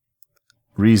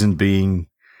 Reason being,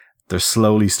 they're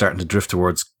slowly starting to drift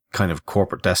towards kind of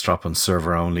corporate desktop and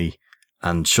server only,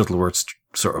 and Shuttleworth's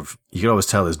sort of, you can always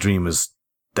tell his dream is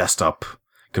desktop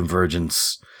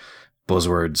convergence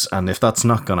buzzwords, and if that's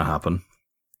not going to happen,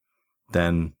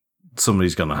 then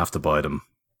somebody's going to have to buy them.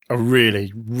 I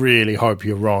really, really hope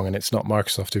you're wrong and it's not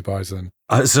Microsoft who buys them.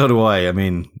 So do I. I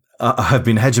mean, I've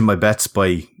been hedging my bets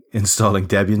by installing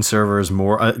Debian servers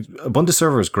more. Ubuntu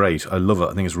server is great. I love it.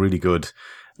 I think it's really good.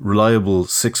 Reliable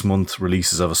 6-month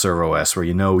releases of a server OS where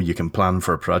you can plan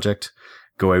for a project,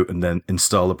 go out and then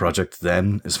install the project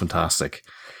then is fantastic.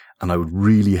 And I would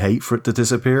really hate for it to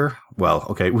disappear. Well,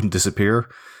 okay, it wouldn't disappear,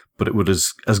 but it would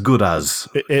as good as...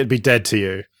 It'd be dead to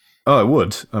you. Oh, it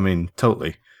would. I mean,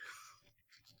 totally.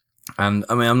 And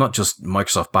I mean, I'm not just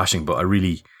Microsoft bashing, but I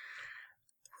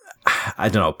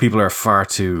don't know, people are far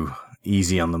too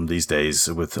easy on them these days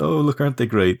with, oh, look, aren't they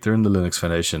great? They're in the Linux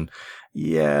Foundation.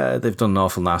 Yeah, they've done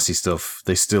awful nasty stuff.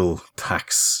 They still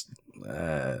tax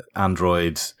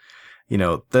Android.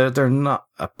 They're not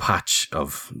a patch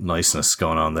of niceness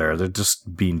going on there. They're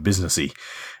just being businessy.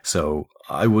 So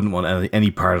I wouldn't want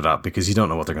any part of that, because you don't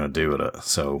know what they're going to do with it.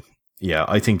 So yeah,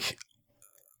 I think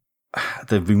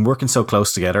they've been working so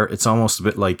close together. It's almost a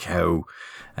bit like how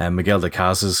Miguel de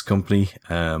Casa's company,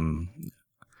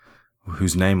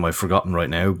 whose name I've forgotten right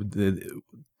now,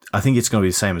 I think it's going to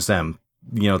be the same as them.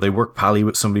 They work pally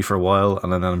with somebody for a while,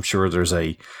 and then I'm sure there's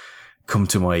a come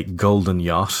to my golden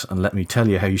yacht and let me tell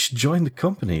you how you should join the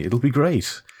company. It'll be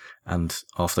great. And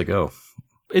off they go.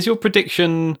 Is your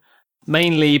prediction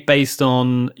mainly based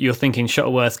on you're thinking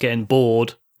Shuttleworth getting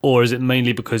bored, or is it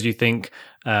mainly because you think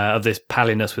of this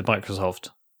palliness with Microsoft?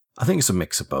 I think it's a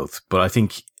mix of both, but I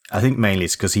think mainly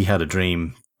it's because he had a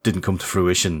dream, didn't come to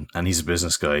fruition, and he's a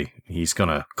business guy. He's going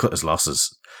to cut his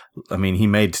losses. I mean, he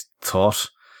made Thought.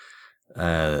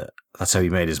 That's how he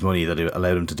made his money, that it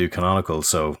allowed him to do Canonical.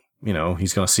 So,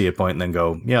 he's going to see a point and then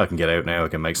go, yeah, I can get out now. I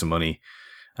can make some money.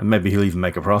 And maybe he'll even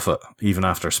make a profit, even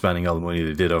after spending all the money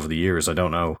they did over the years. I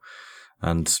don't know.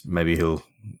 And maybe he'll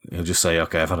just say,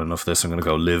 okay, I've had enough of this. I'm going to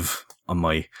go live on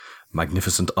my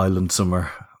magnificent island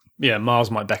somewhere. Yeah,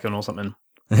 Mars might beckon or something.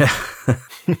 Yeah.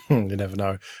 You never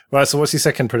know. Right, so what's your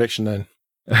second prediction then?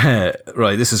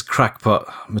 Right, this is crackpot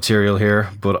material here,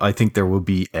 but I think there will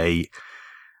be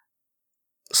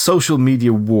social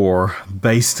media war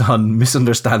based on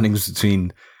misunderstandings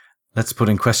between, let's put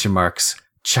in question marks,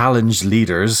 challenged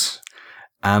leaders.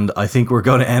 And I think we're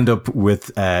going to end up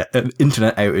with an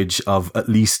internet outage of at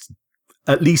least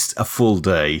a full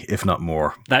day, if not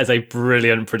more. That is a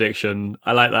brilliant prediction.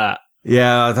 I like that.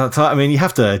 Yeah, I mean, you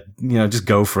have to, just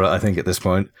go for it, I think, at this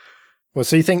point. Well,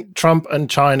 so you think Trump and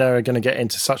China are going to get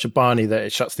into such a barney that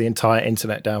it shuts the entire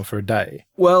internet down for a day?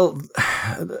 Well,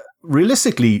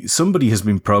 realistically, somebody has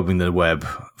been probing the web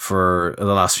for the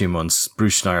last few months.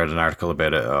 Bruce Schneier had an article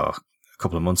about it a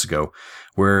couple of months ago,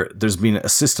 where there's been a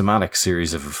systematic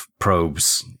series of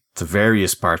probes to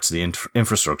various parts of the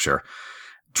infrastructure,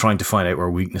 trying to find out where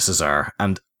weaknesses are.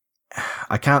 And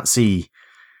I can't see,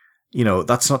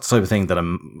 that's not the type of thing that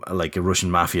like a Russian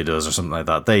mafia does or something like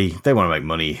that. They want to make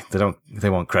money. They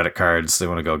want credit cards. They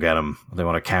want to go get them. They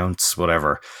want accounts,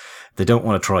 whatever. They don't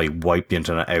want to try wipe the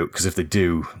internet out, because if they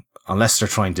do, unless they're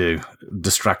trying to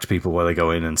distract people while they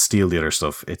go in and steal the other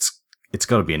stuff, it's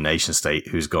got to be a nation state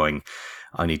who's going,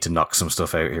 I need to knock some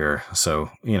stuff out here. So,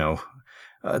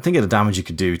 think of the damage you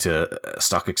could do to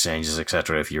stock exchanges,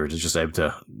 etc., if you were just able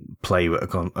to play with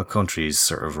a country's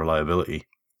sort of reliability.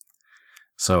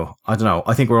 So, I don't know.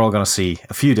 I think we're all going to see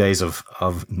a few days of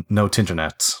no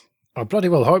tinternets. I bloody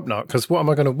well hope not, because what am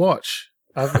I going to watch?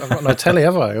 I've got no telly,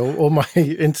 have I? All my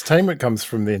entertainment comes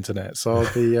from the internet, so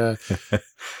I'll be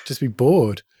just be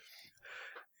bored.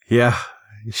 Yeah,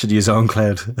 you should use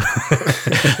OwnCloud.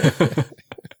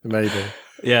 Maybe.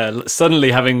 Yeah,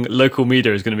 suddenly having local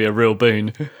media is going to be a real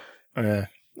boon. Yeah.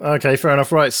 Okay, fair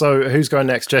enough. Right, so who's going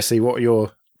next? Jesse, what are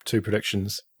your two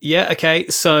predictions? Yeah, okay.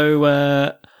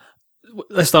 So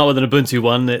let's start with an Ubuntu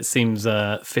one. It seems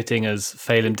fitting, as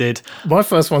Phelan did. My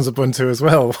first one's Ubuntu as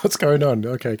well. What's going on?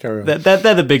 Okay, carry on.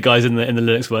 They're the big guys in the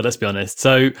Linux world, let's be honest.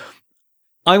 So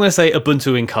I'm going to say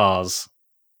Ubuntu in cars.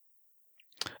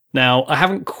 Now, I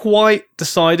haven't quite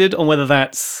decided on whether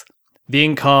that's the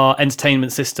in-car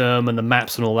entertainment system and the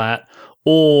maps and all that,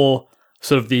 or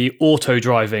sort of the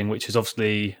auto-driving, which is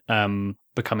obviously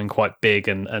becoming quite big,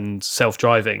 and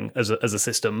self-driving as a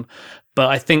system. But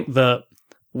I think that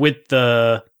with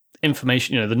the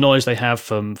information, the knowledge they have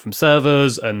from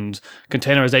servers and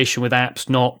containerization with apps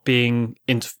not being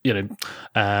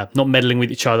not meddling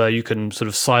with each other, you can sort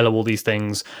of silo all these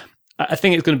things. I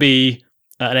think it's going to be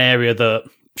an area that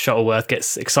Shuttleworth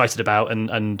gets excited about,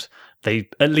 and they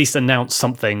at least announce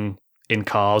something in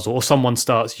cars, or someone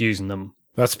starts using them.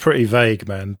 That's pretty vague,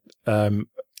 man.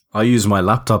 I use my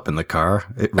laptop in the car.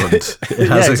 It runs. It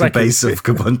has a base of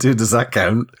Ubuntu. Does that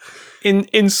count?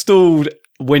 Installed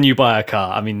when you buy a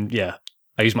car. I mean, yeah,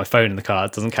 I use my phone in the car.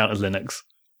 It doesn't count as Linux.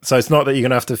 So it's not that you're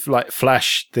going to have to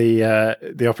flash the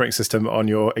operating system on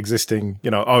your existing,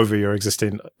 over your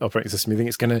existing operating system. You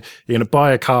think you're going to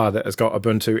buy a car that has got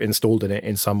Ubuntu installed in it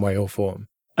in some way or form.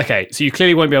 Okay, so you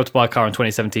clearly won't be able to buy a car in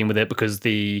 2017 with it, because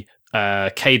the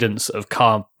cadence of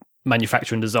car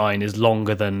manufacturing design is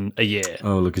longer than a year.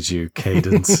 Oh, look at you,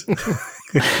 cadence.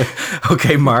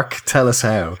 Okay, Mark, tell us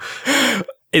how.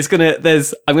 I'm going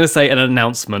to say an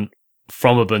announcement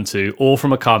from Ubuntu or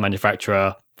from a car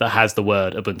manufacturer that has the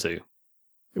word Ubuntu.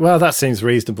 Well, that seems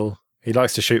reasonable. He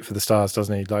likes to shoot for the stars,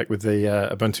 doesn't he? Like with the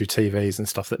Ubuntu TVs and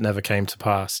stuff that never came to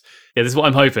pass. Yeah, this is what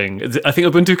I'm hoping. I think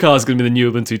Ubuntu car is going to be the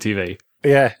new Ubuntu TV.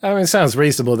 Yeah, I mean, it sounds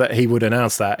reasonable that he would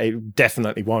announce that. It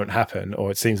definitely won't happen, or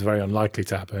it seems very unlikely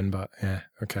to happen, but yeah,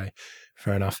 okay,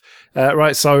 fair enough.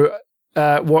 Right, so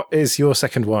what is your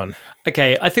second one?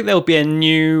 Okay, I think there'll be a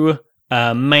new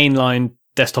mainline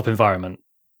desktop environment.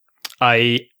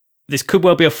 This could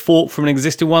well be a fork from an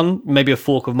existing one, maybe a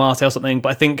fork of Mate or something, but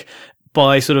I think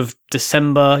by sort of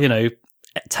December,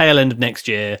 tail end of next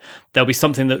year, there'll be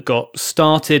something that got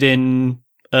started in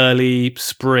early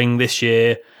spring this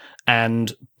year,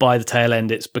 and by the tail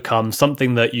end, it's become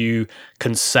something that you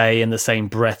can say in the same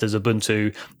breath as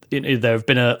Ubuntu. There have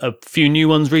been a few new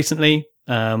ones recently,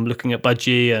 looking at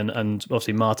Budgie, and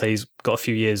obviously Mate's got a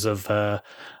few years of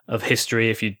history.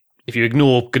 If you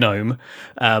ignore GNOME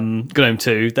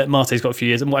 2, that Mate's got a few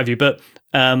years and what have you. But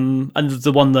and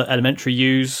the one that Elementary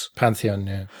use, Pantheon,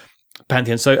 yeah.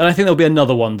 Pantheon. So, and I think there'll be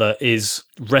another one that is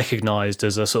recognised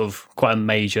as a sort of quite a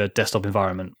major desktop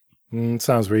environment.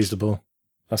 Sounds reasonable,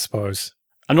 I suppose.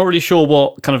 I'm not really sure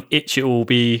what kind of itch it will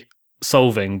be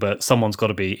solving, but someone's got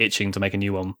to be itching to make a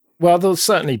new one. Well, there'll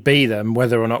certainly be them,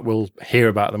 whether or not we'll hear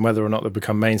about them, whether or not they'll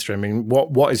become mainstream. I mean,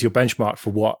 what is your benchmark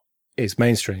for what is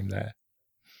mainstream there?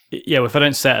 Yeah, well, if I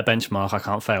don't set a benchmark, I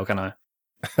can't fail, can I?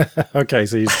 Okay,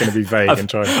 so you're just going to be vague and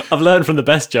try. I've learned from the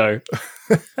best, Joe.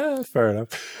 Fair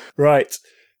enough. Right.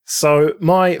 So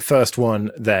my first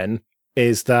one then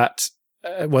is that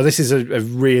well, this is a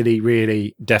really,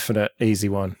 really definite, easy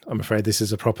one. I'm afraid this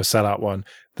is a proper sellout one,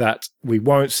 that we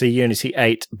won't see Unity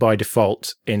 8 by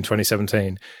default in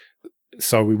 2017.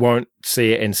 So we won't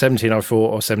see it in 1704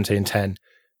 or 1710,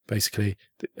 basically.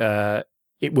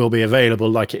 It will be available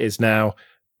like it is now,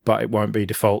 but it won't be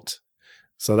default.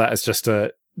 So that is just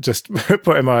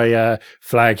putting my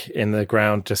flag in the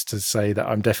ground just to say that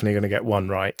I'm definitely going to get one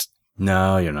right.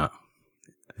 No, you're not.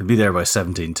 It'll be there by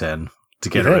 1710 to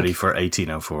get it ready for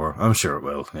 1804. I'm sure it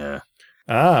will, yeah.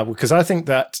 Because I think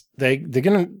that they're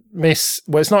going to miss...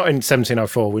 Well, it's not in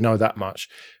 1704, we know that much.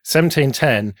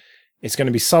 1710, it's going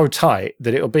to be so tight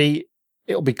that it'll be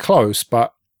close,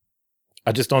 but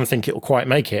I just don't think it'll quite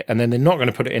make it. And then they're not going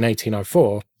to put it in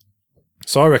 1804.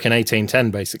 So I reckon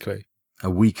 1810, basically. A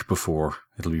week before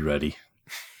it'll be ready.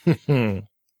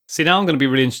 See, now I'm going to be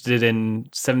really interested in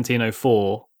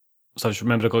 1704. So I just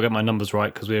remembered I've got to get my numbers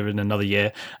right because we're in another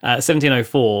year.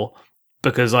 1704,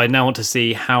 because I now want to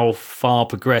see how far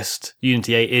progressed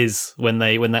Unity 8 is when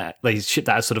they ship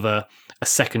that as sort of a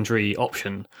secondary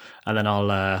option. And then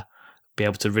I'll be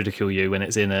able to ridicule you when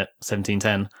it's in at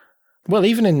 1710. Well,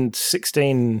 even in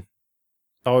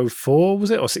 1604, was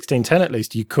it? Or 1610 at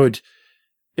least, you could...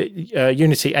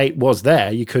 Unity 8 was there.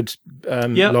 You could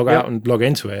log out and log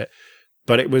into it.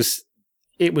 But it was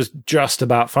just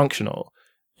about functional.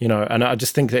 And I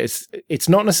just think that it's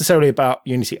not necessarily about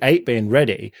Unity 8 being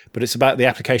ready, but it's about the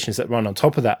applications that run on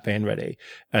top of that being ready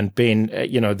and being,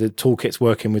 the toolkits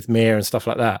working with Mir and stuff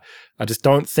like that. I just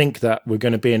don't think that we're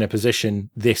going to be in a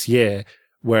position this year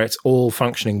where it's all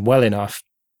functioning well enough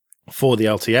for the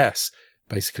LTS,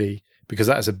 basically, because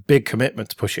that is a big commitment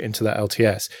to push it into that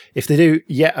LTS. If they do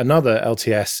yet another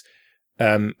LTS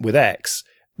with X,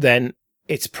 then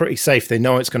it's pretty safe. They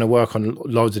know it's going to work on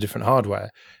loads of different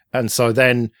hardware. And so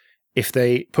then if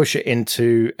they push it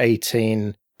into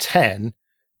 1810,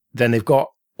 then they've got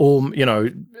a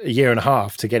year and a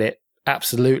half to get it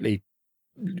absolutely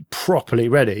properly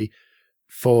ready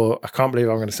for, I can't believe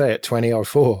I'm going to say it,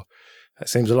 2004. That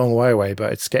seems a long way away,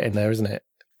 but it's getting there, isn't it?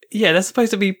 Yeah, they're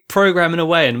supposed to be programming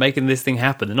away and making this thing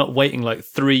happen. They're not waiting like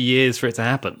 3 years for it to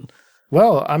happen.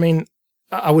 Well, I mean,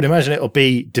 I would imagine it'll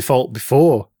be default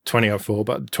before 2004,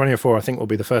 but 2004 I think will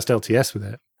be the first LTS with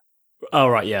it. Oh,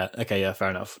 right, yeah. Okay, yeah, fair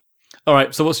enough. All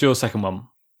right, so what's your second one?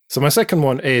 So my second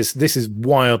one is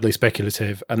wildly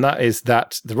speculative, and that is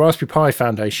that the Raspberry Pi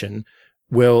Foundation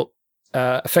will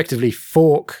effectively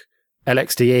fork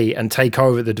LXDE and take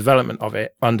over the development of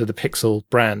it under the Pixel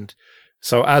brand.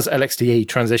 So as LXDE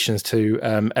transitions to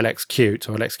LXQt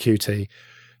or LXQt,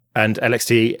 and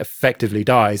LXDE effectively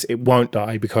dies, it won't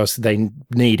die because they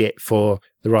need it for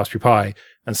the Raspberry Pi.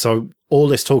 And so all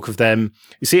this talk of them,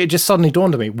 you see, it just suddenly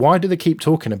dawned on me, why do they keep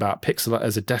talking about Pixel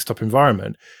as a desktop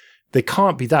environment? They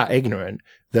can't be that ignorant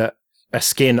that a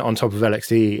skin on top of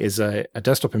LXDE is a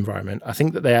desktop environment. I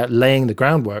think that they are laying the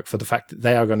groundwork for the fact that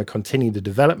they are going to continue the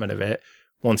development of it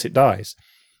once it dies.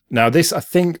 Now, this, I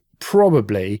think,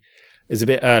 probably is a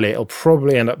bit early. It'll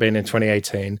probably end up being in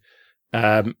 2018.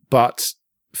 But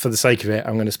for the sake of it,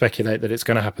 I'm going to speculate that it's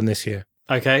going to happen this year.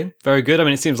 Okay, very good. I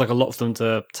mean, it seems like a lot for them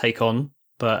to take on,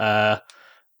 but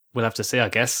we'll have to see, I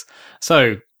guess.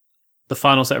 So, the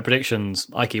final set of predictions.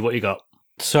 Ike, what you got?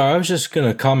 So I was just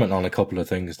going to comment on a couple of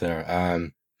things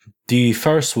there. The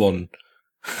first one,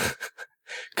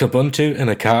 Kubuntu in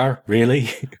a car, really?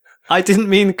 I didn't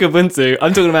mean Kubuntu.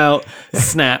 I'm talking about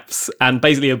snaps and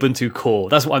basically Ubuntu core.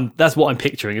 That's what I'm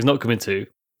picturing. It's not Kubuntu.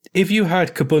 If you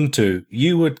had Kubuntu,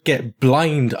 you would get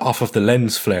blind off of the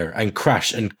lens flare and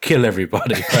crash and kill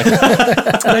everybody, right?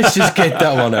 Let's just get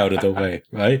that one out of the way,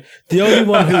 right? The only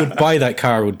one who would buy that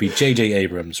car would be J.J.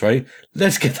 Abrams, right?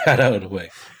 Let's get that out of the way.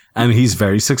 And he's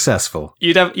very successful.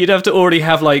 You'd have to already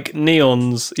have like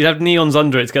neons. You'd have neons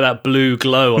under it to get that blue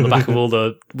glow on the back of all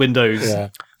the windows. Yeah.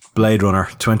 Blade Runner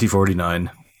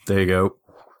 2049. There you go.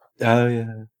 Oh,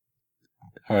 yeah.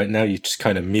 All right, now you just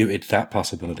kind of muted that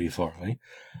possibility for me.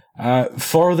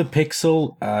 For the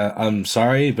Pixel, I'm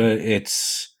sorry, but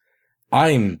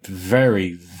I'm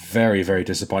very, very, very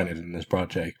disappointed in this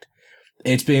project.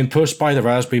 It's being pushed by the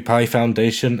Raspberry Pi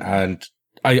Foundation, and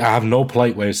I have no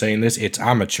polite way of saying this. It's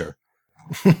amateur.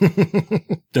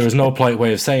 There is no polite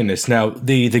way of saying this. Now,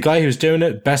 the guy who's doing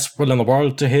it, best will in the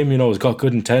world to him, has got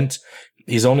good intent.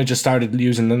 He's only just started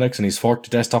using Linux and he's forked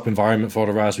the desktop environment for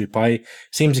the Raspberry Pi.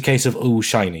 Seems a case of, ooh,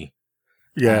 shiny.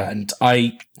 Yeah. And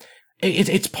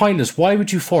it's pointless. Why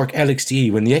would you fork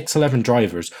LXDE when the X11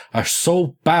 drivers are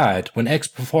so bad, when X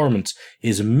performance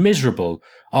is miserable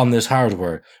on this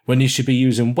hardware, when you should be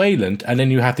using Wayland and then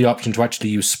you have the option to actually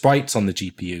use sprites on the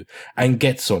GPU and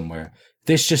get somewhere?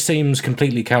 This just seems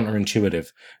completely counterintuitive.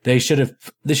 They should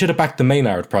have backed the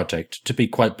Maynard project, to be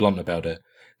quite blunt about it.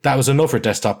 That was another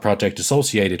desktop project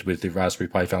associated with the Raspberry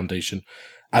Pi Foundation,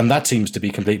 and that seems to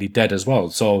be completely dead as well.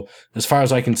 So, as far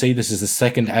as I can see, this is the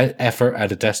second effort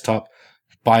at a desktop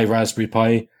by Raspberry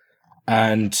Pi,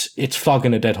 and it's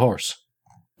flogging a dead horse.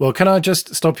 Well, can I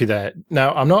just stop you there?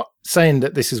 Now, I'm not saying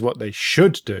that this is what they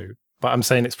should do, but I'm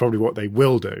saying it's probably what they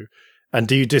will do. And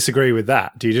do you disagree with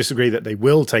that? Do you disagree that they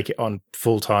will take it on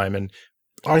full time? And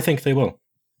I think they will.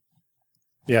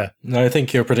 Yeah. No, I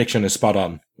think your prediction is spot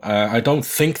on. I don't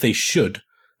think they should.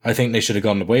 I think they should have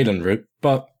gone the Wayland route.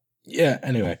 But yeah,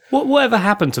 anyway. Whatever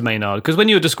happened to Maynard? Because when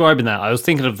you were describing that, I was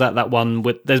thinking of that one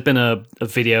with there's been a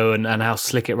video and how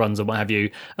slick it runs and what have you.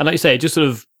 And like you say, it just sort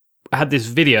of had this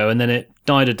video and then it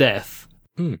died a death.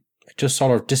 It just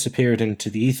sort of disappeared into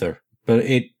the ether. But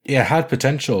it had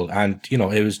potential, and, you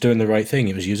know, it was doing the right thing.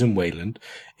 It was using Wayland.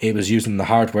 It was using the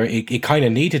hardware. It kind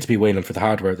of needed to be Wayland for the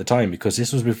hardware at the time, because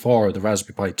this was before the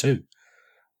Raspberry Pi 2.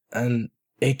 And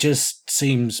it just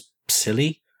seems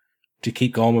silly to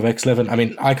keep going with X11. I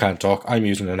mean, I can't talk. I'm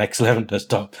using an X11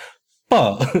 desktop.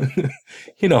 But,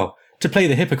 you know, to play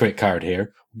the hypocrite card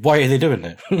here, why are they doing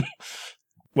it?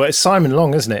 Well, it's Simon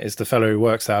Long, isn't it? Is the fellow who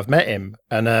works there. I've met him.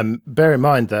 And bear in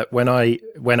mind that when I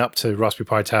went up to Raspberry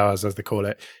Pi Towers, as they call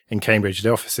it, in Cambridge,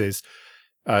 the offices,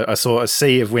 I saw a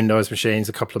sea of Windows machines,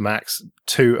 a couple of Macs,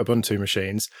 2 Ubuntu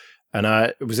machines. And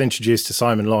I was introduced to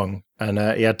Simon Long. And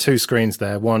he had 2 screens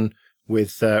there, one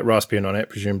with Raspbian on it,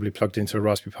 presumably plugged into a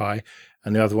Raspberry Pi.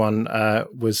 And the other one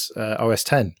was OS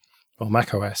 10, or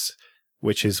Mac OS,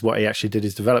 which is what he actually did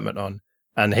his development on.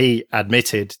 And he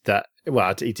admitted that,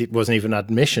 well, it wasn't even an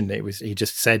admission. He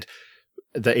just said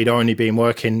that he'd only been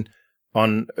using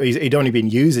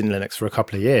Linux for a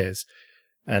couple of years.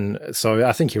 And so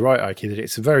I think you're right, Ike, that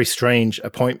it's a very strange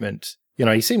appointment. You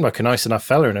know, he seemed like a nice enough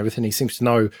fella and everything. He seems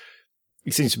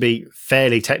to be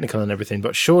fairly technical and everything,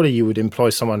 but surely you would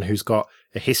employ someone who's got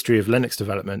a history of Linux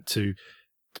development to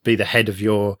be the head of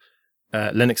your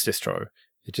Linux distro.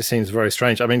 It just seems very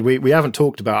strange. I mean, we haven't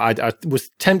talked about. I was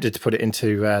tempted to put it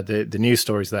into the news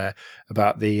stories there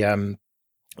about the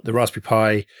Raspberry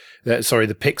Pi,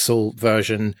 the Pixel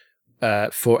version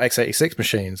for x86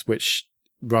 machines, which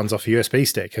runs off a USB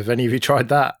stick. Have any of you tried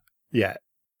that yet?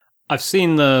 I've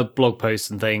seen the blog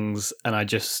posts and things, and I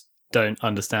just don't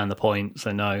understand the point.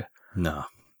 So no. No.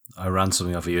 I ran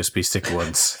something off a USB stick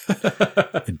once.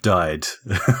 It died.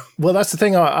 Well, that's the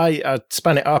thing. I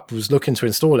span it up, was looking to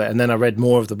install it, and then I read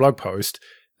more of the blog post,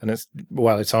 and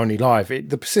it's only live.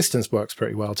 The persistence works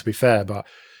pretty well, to be fair, but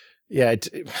yeah,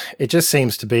 it just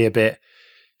seems to be a bit,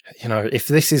 you know, if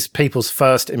this is people's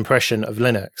first impression of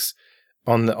Linux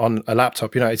on a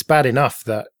laptop, you know, it's bad enough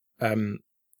that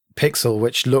Pixel,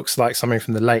 which looks like something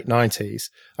from the late 90s.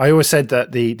 I always said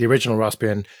that the original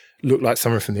Raspbian looked like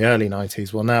something from the early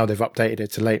 90s. Well, now they've updated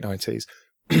it to late 90s.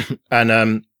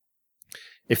 And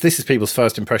if this is people's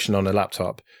first impression on a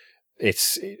laptop,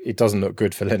 it doesn't look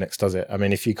good for Linux, does it? I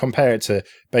mean, if you compare it to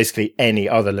basically any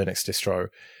other Linux distro,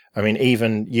 I mean,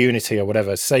 even Unity or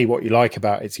whatever, say what you like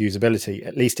about its usability,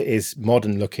 at least it is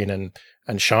modern looking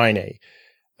and shiny.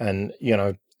 And, you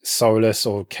know, Solus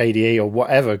or KDE or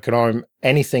whatever, GNOME,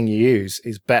 anything you use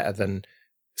is better than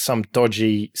some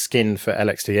dodgy skin for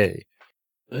LXDE.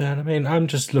 And I mean, I'm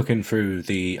just looking through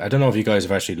I don't know if you guys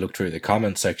have actually looked through the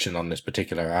comment section on this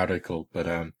particular article, but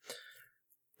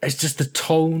it's just the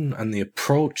tone and the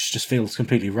approach just feels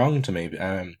completely wrong to me.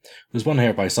 There's one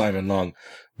here by Simon Long.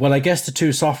 Well, I guess the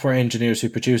 2 software engineers who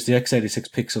produced the x86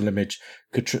 Pixel image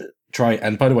could try,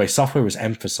 and by the way, software was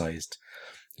emphasized,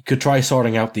 could try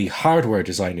sorting out the hardware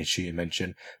design issue you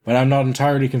mentioned, but I'm not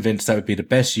entirely convinced that would be the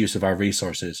best use of our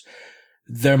resources.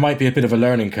 There might be a bit of a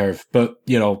learning curve, but,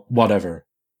 you know, whatever.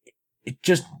 It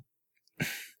just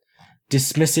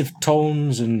dismissive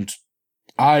tones, and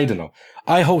I don't know.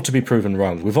 I hope to be proven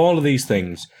wrong with all of these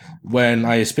things. When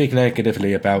I speak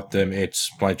negatively about them,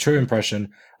 it's my true impression,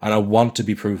 and I want to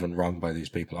be proven wrong by these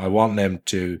people. I want them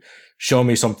to show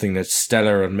me something that's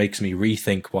stellar and makes me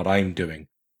rethink what I'm doing.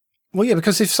 Well, yeah,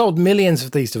 because they've sold millions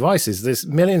of these devices. There's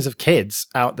millions of kids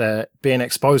out there being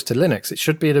exposed to Linux. It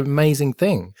should be an amazing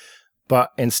thing.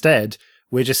 But instead,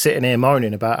 we're just sitting here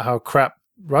moaning about how crap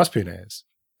Raspbian is.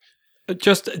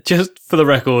 Just for the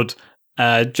record,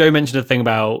 Joe mentioned a thing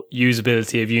about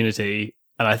usability of Unity,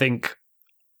 and I think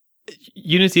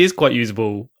Unity is quite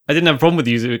usable. I didn't have a problem with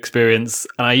the user experience,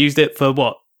 and I used it for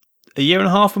a year and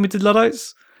a half when we did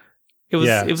Luddites. It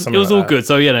was all good.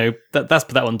 So, you know, that's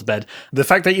put that one to bed. The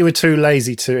fact that you were too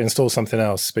lazy to install something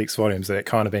else speaks volumes that it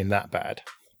can't have been that bad.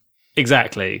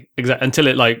 Exactly. Until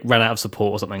it ran out of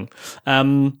support or something.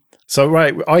 So,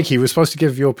 right, Ike, we're supposed to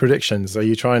give your predictions. Are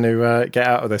you trying to get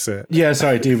out of this? Yeah,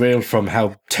 sorry, derailed from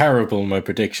how terrible my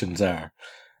predictions are.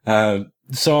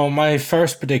 So my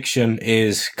first prediction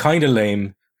is kind of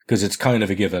lame because it's kind of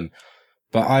a given,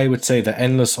 but I would say that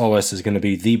Endless OS is going to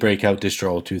be the breakout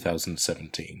distro of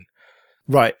 2017.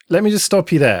 Right, let me just stop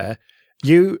you there.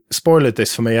 You spoiled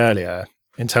this for me earlier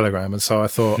in Telegram, and so I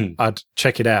thought I'd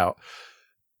check it out.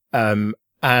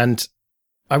 And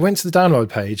I went to the download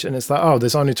page, and it's like, oh,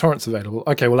 there's only torrents available.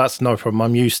 Okay, well, that's no problem.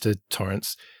 I'm used to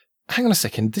torrents. Hang on a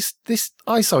second. This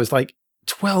ISO is like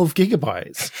 12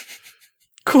 gigabytes.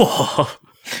 Cool.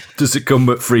 Does it come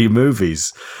with free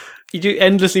movies? You do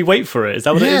endlessly wait for it. Is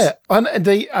that what it is? Yeah, and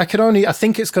I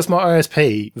think it's because my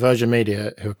ISP, Virgin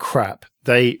Media, who are crap,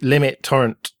 they limit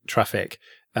torrent traffic.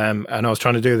 And I was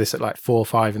trying to do this at like 4 or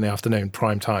 5 in the afternoon,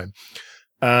 prime time.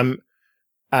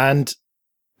 And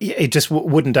it just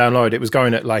wouldn't download. It was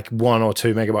going at like 1 or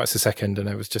 2 megabytes a second, and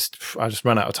I just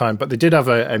ran out of time. But they did have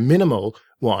a minimal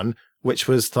one, which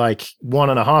was like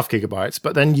 1.5 gigabytes.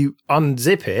 But then you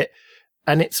unzip it,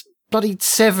 and it's bloody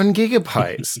 7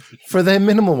 gigabytes for their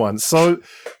minimal one. So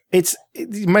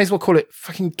you may as well call it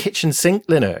fucking kitchen sink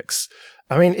Linux.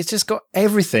 I mean, it's just got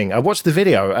everything. I watched the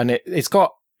video, and it's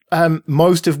got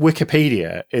most of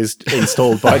Wikipedia is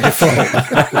installed by default.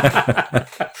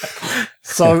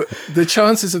 So the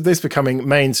chances of this becoming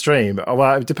mainstream,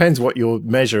 well, it depends what your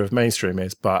measure of mainstream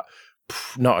is, but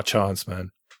not a chance,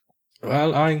 man.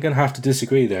 Well, I'm going to have to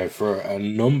disagree there for a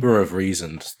number of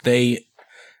reasons.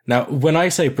 Now, when I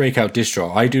say breakout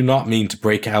distro, I do not mean to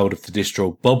break out of the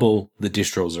distro bubble the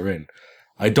distros are in.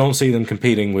 I don't see them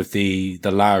competing with the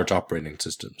large operating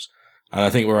systems. And I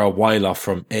think we're a while off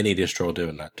from any distro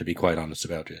doing that, to be quite honest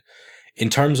about it. In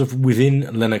terms of within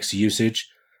Linux usage,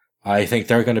 I think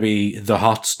they're going to be the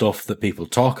hot stuff that people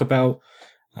talk about,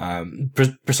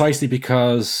 precisely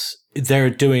because they're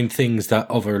doing things that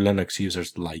other Linux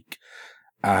users like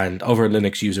and other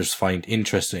Linux users find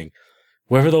interesting.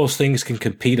 Whether those things can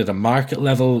compete at a market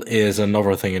level is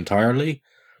another thing entirely.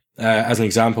 As an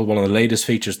example, one of the latest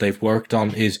features they've worked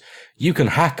on is you can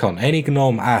hack on any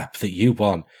GNOME app that you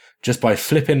want just by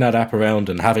flipping that app around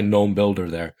and having GNOME Builder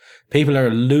there. People are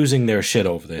losing their shit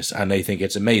over this, and they think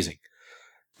it's amazing.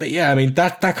 But yeah, I mean,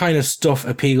 that kind of stuff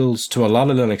appeals to a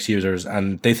lot of Linux users,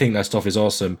 and they think that stuff is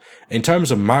awesome. In terms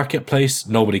of marketplace,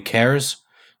 nobody cares,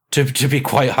 to be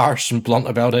quite harsh and blunt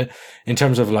about it. In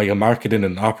terms of like a marketing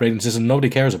and operating system, nobody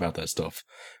cares about that stuff.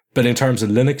 But in terms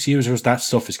of Linux users, that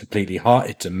stuff is completely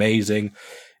hot. It's amazing.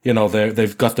 You know,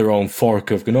 they've got their own fork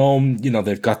of GNOME. You know,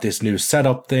 they've got this new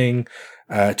setup thing,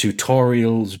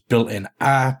 tutorials, built-in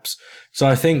apps. So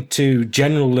I think to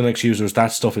general Linux users,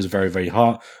 that stuff is very, very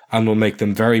hot and will make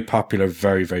them very popular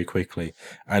very, very quickly.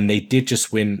 And they did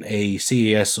just win a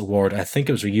CES award. I think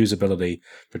it was reusability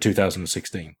for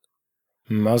 2016.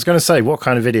 I was going to say, what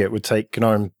kind of idiot would take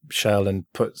GNOME shell and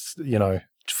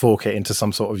fork it into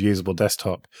some sort of usable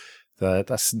desktop?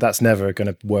 That's never going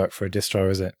to work for a distro,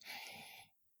 is it?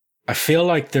 I feel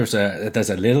like there's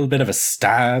a little bit of a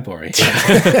stab or a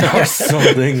hit or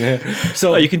something.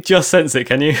 So you can just sense it,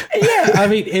 can you? Yeah, I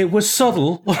mean, it was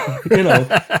subtle,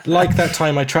 like that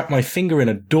time I trapped my finger in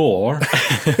a door.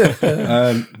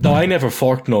 No, I never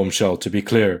forked GNOME shell, to be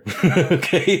clear.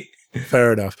 Okay.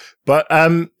 Fair enough. But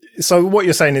so what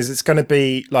you're saying is it's going to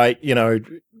be like,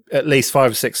 at least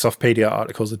 5 or 6 Softpedia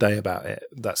articles a day about it.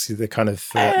 That's the kind of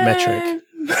metric.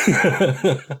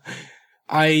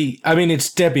 I mean, it's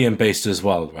Debian based as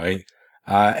well, right?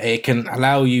 It can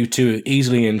allow you to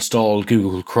easily install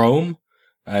Google Chrome.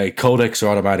 Codecs are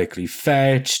automatically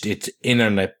fetched. It's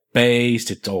internet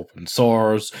based. It's open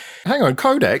source. Hang on,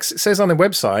 codecs. It says on the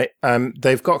website,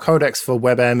 they've got codecs for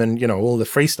WebM and all the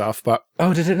free stuff. But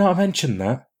did it not mention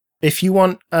that? If you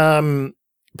want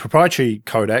proprietary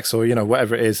codecs or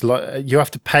whatever it is, you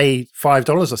have to pay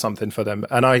 $5 or something for them.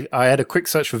 And I had a quick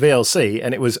search for VLC,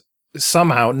 and it was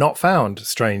somehow not found,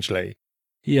 strangely.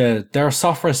 Yeah, their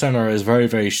software center is very,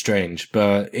 very strange,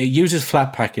 but it uses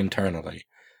Flatpak internally.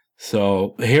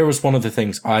 So here was one of the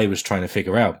things I was trying to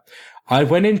figure out. I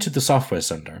went into the software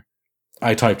center.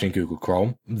 I typed in Google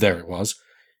Chrome. There it was.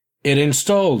 It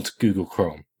installed Google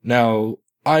Chrome. Now,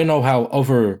 I know how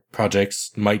other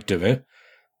projects might do it,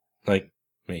 like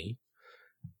me,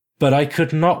 but I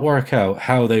could not work out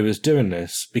how they was doing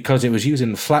this because it was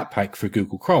using Flatpak for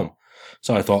Google Chrome.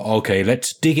 So I thought, okay,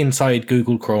 let's dig inside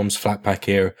Google Chrome's Flatpak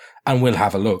here and we'll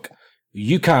have a look.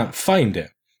 You can't find it.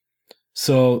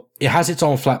 So it has its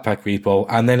own Flatpak repo,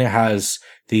 and then it has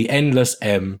the Endless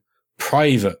M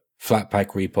private Flatpak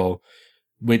repo,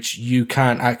 which you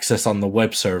can't access on the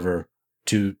web server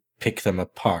to pick them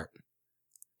apart,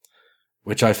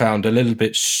 which I found a little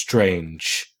bit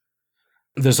strange.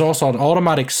 There's also an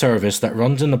automatic service that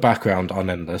runs in the background on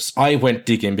Endless. I went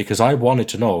digging because I wanted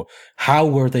to know, how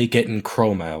were they getting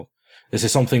Chrome out? This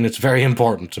is something that's very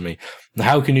important to me.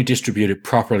 How can you distribute it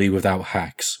properly without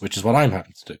hacks? Which is what I'm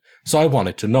having to do. So I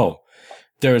wanted to know.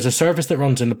 There is a service that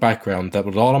runs in the background that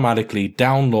will automatically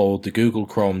download the Google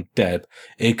Chrome deb,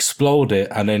 explode it,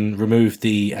 and then remove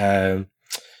the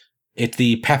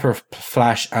Pepper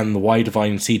Flash and the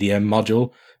Widevine CDM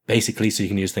module, basically so you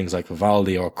can use things like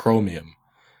Vivaldi or Chromium.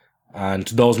 And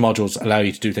those modules allow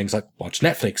you to do things like watch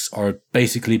Netflix or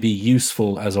basically be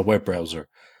useful as a web browser.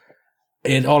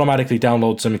 It automatically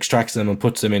downloads them, extracts them, and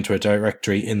puts them into a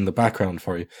directory in the background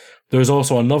for you. There's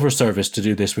also another service to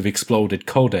do this with exploded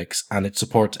codecs, and it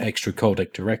supports extra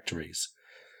codec directories.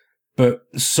 But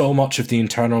so much of the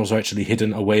internals are actually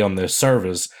hidden away on the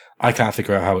servers, I can't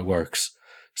figure out how it works.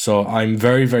 So I'm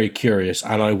very, very curious,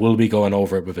 and I will be going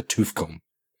over it with a tooth comb.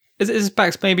 Is this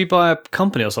backed maybe by a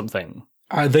company or something?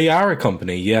 They are a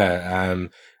company, yeah.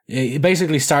 It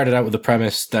basically started out with the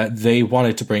premise that they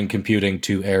wanted to bring computing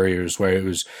to areas where it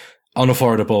was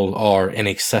unaffordable or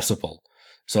inaccessible.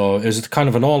 So it was kind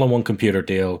of an all-in-one computer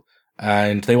deal,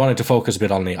 and they wanted to focus a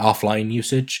bit on the offline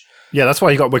usage. Yeah, that's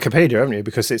why you got Wikipedia, haven't you?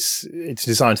 Because it's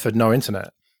designed for no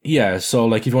internet. Yeah, so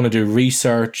like if you want to do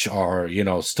research or,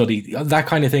 study, that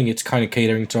kind of thing, it's kind of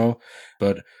catering to.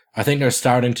 But I think they're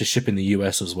starting to ship in the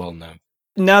US as well now.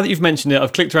 Now that you've mentioned it,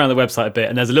 I've clicked around the website a bit,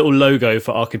 and there's a little logo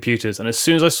for our computers. And as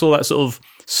soon as I saw that sort of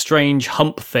strange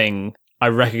hump thing, I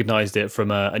recognised it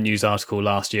from a news article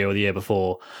last year or the year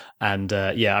before. And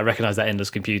I recognised that Endless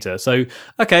computer. So,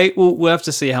 okay, well, we'll have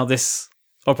to see how this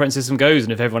operating system goes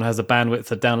and if everyone has the bandwidth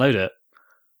to download it.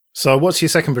 So what's your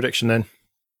second prediction then?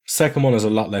 Second one is a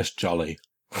lot less jolly.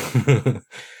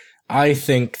 I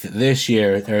think that this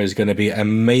year there is going to be a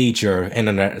major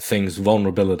Internet of Things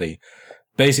vulnerability.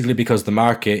 Basically because the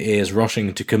market is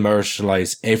rushing to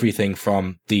commercialize everything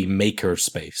from the maker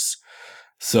space.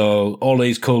 So all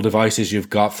these cool devices you've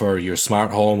got for your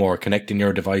smart home or connecting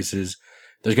your devices,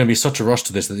 there's going to be such a rush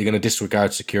to this that they're going to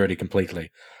disregard security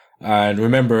completely. And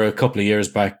remember a couple of years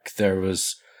back, there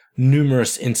was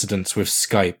numerous incidents with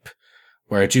Skype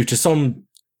where due to some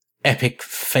epic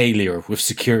failure with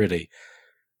security,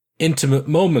 intimate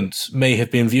moments may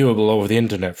have been viewable over the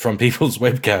internet from people's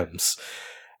webcams.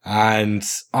 And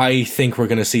I think we're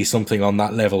going to see something on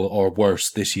that level or worse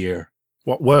this year.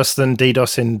 What, worse than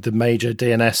DDoSing the major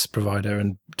DNS provider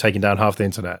and taking down half the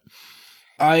internet?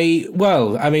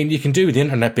 You can do with the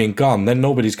internet being gone, then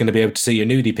nobody's going to be able to see your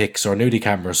nudie pics or nudie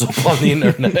cameras up on the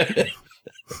internet.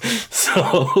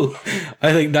 So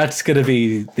I think that's going to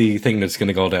be the thing that's going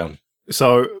to go down.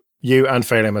 So you and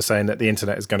Phelim are saying that the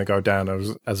internet is going to go down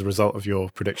as a result of your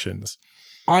predictions.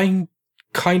 I'm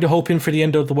kind of hoping for the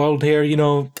end of the world here,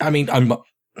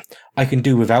 I can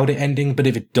do without it ending, but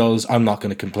if it does, I'm not going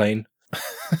to complain.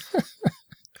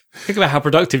 Think about how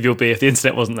productive you'll be if the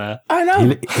internet wasn't there. I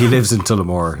know. He lives in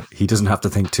Tullamore. He doesn't have to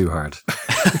think too hard.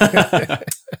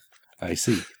 I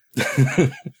see.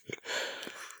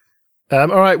 All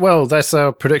right, well, that's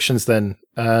our predictions then.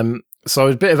 So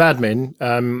a bit of admin.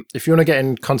 If you want to get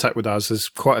in contact with us, there's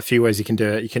quite a few ways you can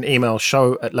do it. You can email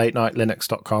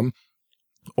show@latenightlinux.com.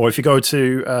 Or if you go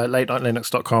to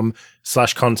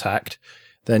latenightlinux.com/contact,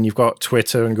 then you've got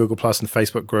Twitter and Google Plus and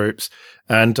Facebook groups.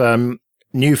 And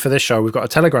new for this show, we've got a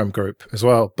Telegram group as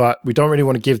well. But we don't really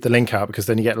want to give the link out because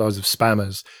then you get loads of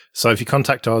spammers. So if you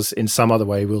contact us in some other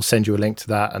way, we'll send you a link to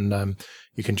that and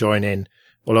you can join in.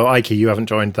 Although, Ike, you haven't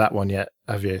joined that one yet,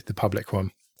 have you? The public one.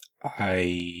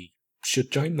 I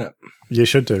should join that. You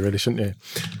should do, really, shouldn't you?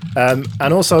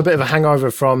 And also a bit of a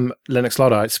hangover from Linux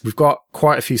Luddites. We've got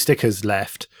quite a few stickers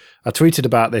left. I tweeted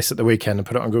about this at the weekend and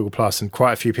put it on Google Plus, and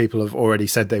quite a few people have already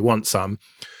said they want some.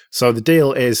 So the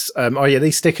deal is,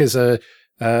 these stickers are,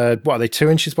 what are they, 2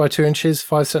 inches by 2 inches,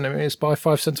 5 centimeters by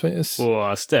 5 centimeters?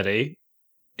 Oh, steady.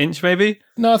 Inch, maybe?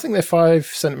 No, I think they're 5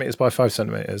 centimeters by 5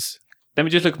 centimeters. Let me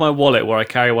just look at my wallet where I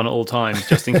carry one at all times,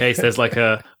 just in case there's like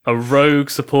a rogue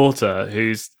supporter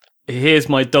who hears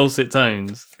my dulcet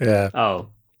tones. Yeah. Oh,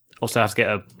 also have to get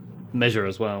a measure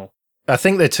as well. I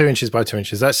think they're 2 inches by 2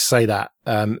 inches. Let's say that,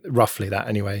 roughly that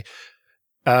anyway.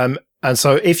 And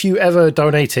so if you ever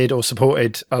donated or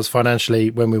supported us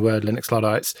financially when we were Linux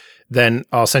Luddites, then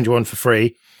I'll send you one for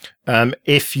free.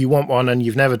 If you want one and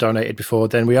you've never donated before,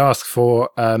 then we ask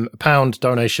for £1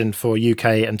 donation for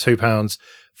UK and £2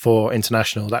 for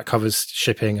international. That covers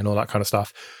shipping and all that kind of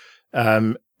stuff.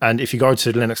 And if you go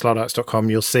to linuxluddites.com,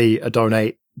 you'll see a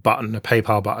donate button, a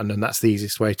PayPal button, and that's the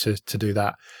easiest way to do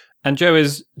that. And Joe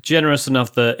is generous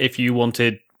enough that if you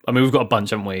wanted, we've got a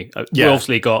bunch, haven't we? Yeah. We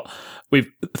obviously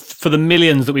for the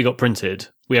millions that we got printed,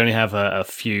 we only have a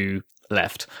few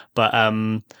left. But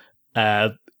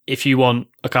if you want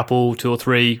a couple, 2 or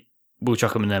 3, we'll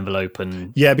chuck them in an envelope.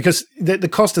 And yeah, because the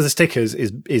cost of the stickers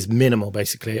is minimal,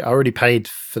 basically. I already paid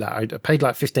for that. I paid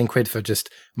like 15 quid for just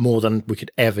more than we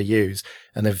could ever use,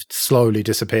 and they've slowly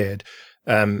disappeared.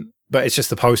 But it's just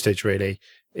the postage, really.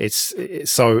 It's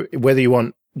so whether you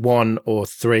want 1 or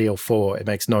 3 or 4, it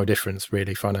makes no difference,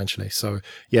 really, financially. So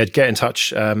yeah, get in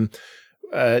touch.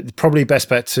 Probably best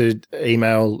bet to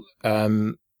email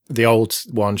the old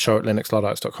one,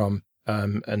 show@linuxluddites.com,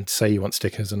 and say you want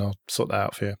stickers, and I'll sort that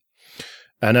out for you.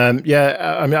 And I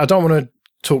mean, I don't want to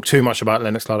talk too much about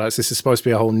Linux Luddites. This is supposed to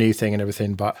be a whole new thing and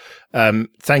everything, but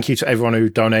thank you to everyone who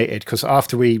donated, because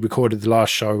after we recorded the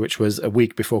last show, which was a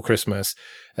week before Christmas,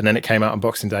 and then it came out on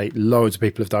Boxing Day, loads of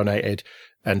people have donated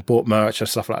and bought merch and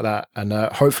stuff like that. And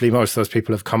hopefully most of those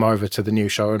people have come over to the new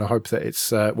show, and I hope that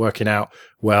it's working out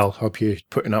well. Hope you're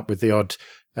putting up with the odd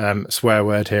swear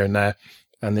word here and there,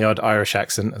 and the odd Irish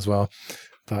accent as well.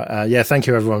 But yeah, thank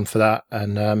you everyone for that.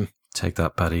 And take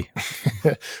that, Paddy.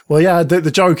 well, yeah,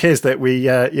 the joke is that we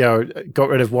got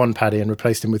rid of one Paddy and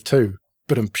replaced him with 2.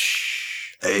 But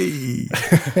Hey.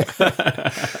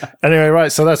 Anyway,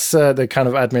 right. So that's the kind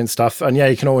of admin stuff, and yeah,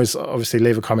 you can always obviously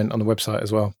leave a comment on the website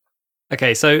as well.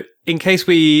 Okay, so in case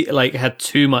we had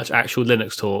too much actual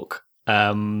Linux talk,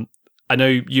 I know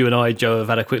you and I, Joe, have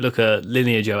had a quick look at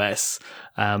Lineage OS.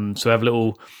 So we have a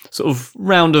little sort of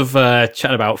round of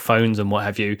chat about phones and what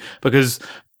have you, because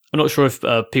I'm not sure if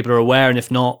people are aware, and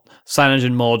if not,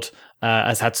 CyanogenMod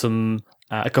has had some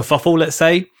kerfuffle, let's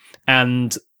say,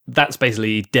 and that's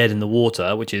basically dead in the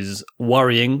water, which is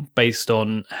worrying based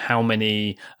on how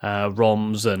many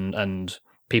ROMs and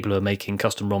people who are making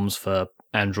custom ROMs for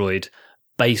Android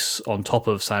base on top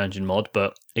of CyanogenMod.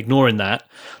 But ignoring that,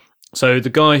 so the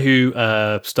guy who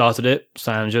started it,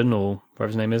 Cyanogen, or whatever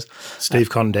his name is, Steve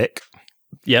Kondik.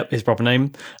 Yep, his proper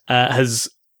name, has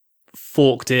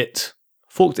forked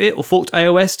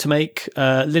iOS to make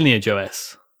Lineage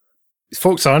OS.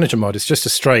 Forked CyanogenMod is just a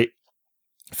straight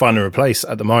find and replace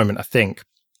at the moment, I think.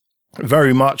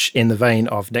 Very much in the vein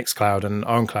of Nextcloud and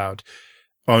OwnCloud,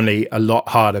 only a lot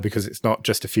harder, because it's not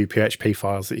just a few PHP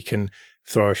files that you can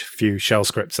throw a few shell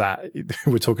scripts at.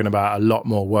 We're talking about a lot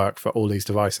more work for all these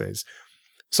devices.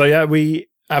 So yeah, we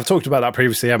have talked about that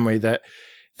previously, haven't we? That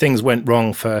things went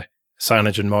wrong for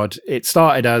CyanogenMod. It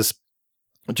started as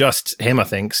just him, I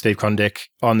think, Steve Kondik,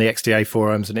 on the XDA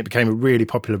forums, and it became a really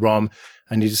popular ROM,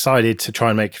 and he decided to try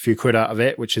and make a few quid out of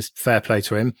it, which is fair play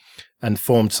to him, and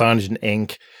formed Cyanogen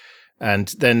Inc.,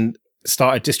 and then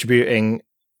started distributing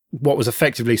what was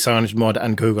effectively CyanogenMod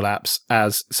and Google Apps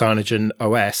as Cyanogen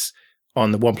OS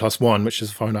on the OnePlus One, which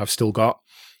is a phone I've still got,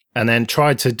 and then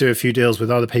tried to do a few deals with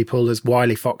other people. There's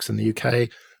Wiley Fox in the UK,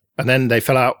 and then they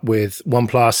fell out with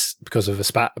OnePlus because of a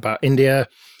spat about India,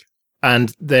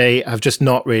 and they have just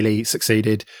not really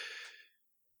succeeded.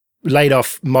 Laid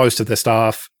off most of their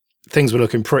staff. Things were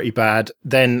looking pretty bad.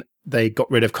 Then they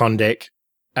got rid of Kondik,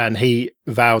 and he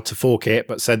vowed to fork it,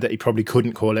 but said that he probably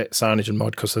couldn't call it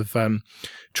CyanogenMod because of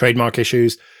trademark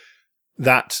issues.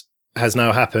 That has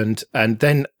now happened. And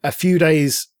then a few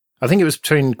days, I think it was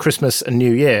between Christmas and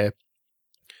New Year,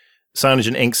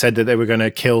 Cyanogen Inc. said that they were going to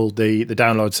kill the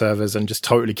download servers and just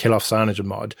totally kill off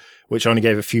CyanogenMod, which only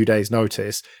gave a few days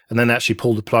notice, and then actually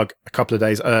pulled the plug a couple of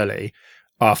days early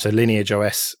after Lineage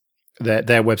OS,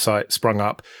 their website sprung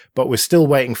up. But we're still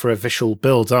waiting for official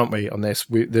builds, aren't we, on this?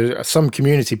 There are some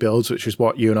community builds, which is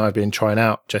what you and I have been trying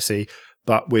out, Jesse,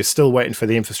 but we're still waiting for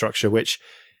the infrastructure, which,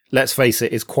 let's face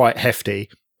it, is quite hefty.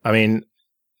 I mean,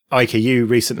 IKU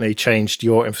recently changed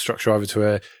your infrastructure over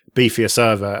to a beefier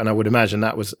server, and I would imagine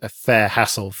that was a fair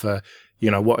hassle for,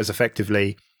 what is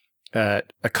effectively a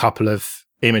couple of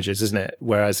images, isn't it?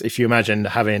 Whereas if you imagine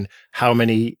having how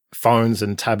many phones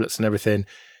and tablets and everything,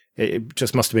 it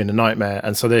just must have been a nightmare.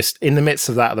 And so they're in the midst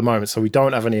of that at the moment. So we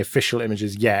don't have any official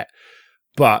images yet,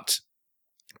 but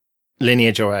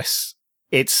Lineage OS,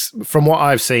 it's, from what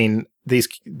I've seen, these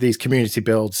community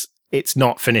builds, it's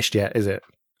not finished yet, is it?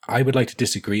 I would like to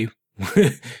disagree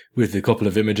with the couple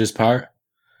of images part.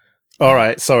 All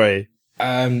right, sorry.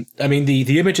 I mean,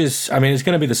 the images, I mean, it's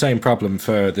going to be the same problem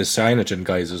for the Cyanogen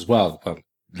guys as well,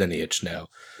 Lineage now.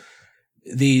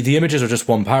 The images are just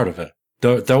one part of it.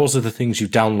 Those are the things you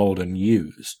download and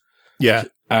use. Yeah.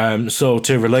 So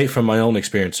to relate from my own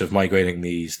experience of migrating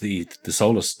the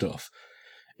Solus stuff,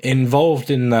 involved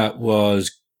in that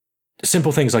was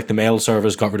simple things like the mail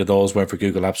servers, got rid of those, went for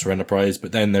Google Apps for Enterprise,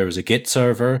 but then there was a Git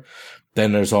server,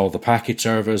 then there's all the package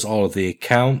servers, all of the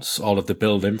accounts, all of the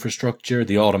build infrastructure,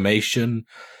 the automation,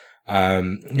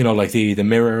 like the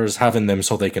mirrors, having them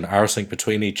so they can rsync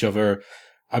between each other.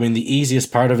 I mean, the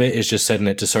easiest part of it is just setting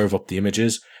it to serve up the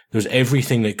images. there's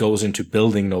everything that goes into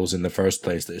building those in the first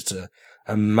place. It's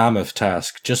a mammoth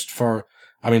task just for,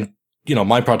 I mean,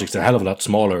 my project's a hell of a lot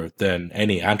smaller than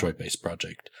any Android-based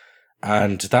project.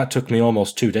 And that took me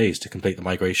almost 2 days to complete the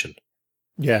migration.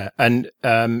 Yeah. And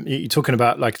you're talking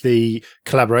about like the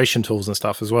collaboration tools and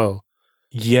stuff as well.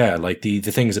 Yeah, like the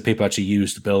things that people actually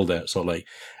use to build it. So like,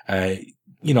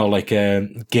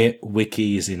 Git,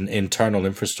 wikis, in internal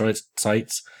infrastructure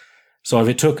sites. So if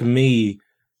it took me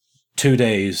 2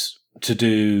 days to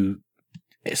do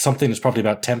something that's probably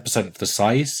about 10% of the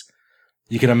size,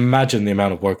 you can imagine the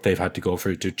amount of work they've had to go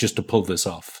through just to pull this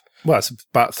off. Well, it's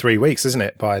about 3 weeks, isn't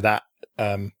it? By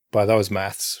those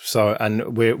maths. So,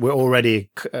 and we're already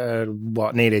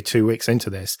nearly 2 weeks into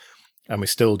this, and we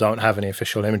still don't have any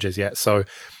official images yet. So,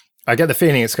 I get the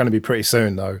feeling it's going to be pretty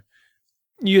soon, though.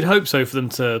 You'd hope so for them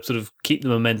to sort of keep the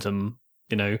momentum.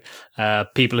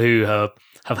 People who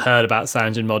have heard about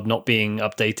CyanogenMod not being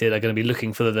updated are going to be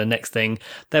looking for the next thing.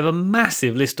 They have a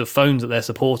massive list of phones that they're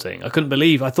supporting. I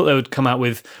thought they would come out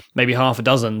with maybe half a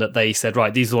dozen that they said,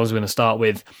 right, these are the ones we're going to start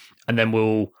with, and then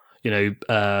we'll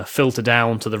filter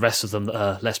down to the rest of them that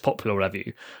are less popular, or whatever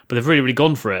you. But they've really, really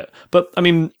gone for it. But I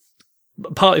mean,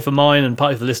 partly for mine and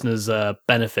partly for the listeners'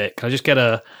 benefit, can I just get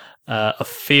a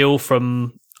feel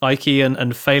from Ike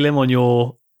and Phelim on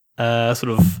your sort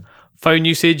of phone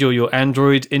usage or your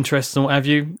Android interests and what have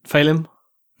you, Phelim?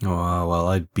 Oh, well,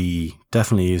 I'd be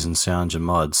definitely using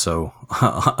CyanogenMod, so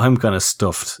I'm kind of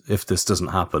stuffed if this doesn't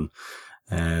happen.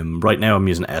 Right now I'm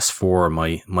using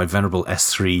S4. My venerable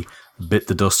S3 bit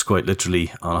the dust quite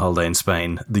literally on a holiday in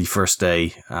Spain the first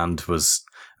day and was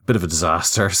a bit of a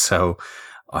disaster, so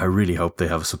I really hope they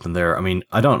have something there. I mean,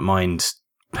 I don't mind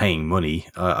paying money.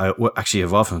 I actually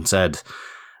have often said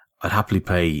I'd happily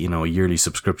pay, a yearly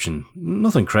subscription.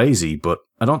 Nothing crazy, but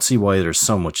I don't see why there's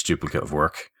so much duplicate of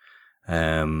work.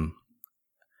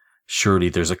 Surely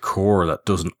there's a core that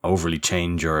doesn't overly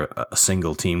change or a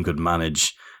single team could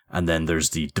manage, and then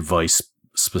there's the device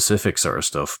specific sort of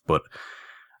stuff, but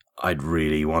I'd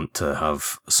really want to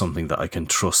have something that I can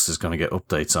trust is going to get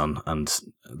updates on, and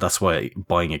that's why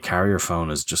buying a carrier phone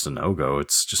is just a no-go.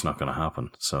 It's just not going to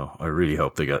happen. So I really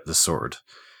hope they get this sorted.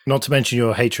 Not to mention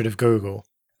your hatred of Google.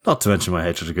 Not to mention my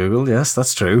hatred of Google. Yes,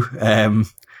 that's true. I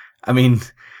mean,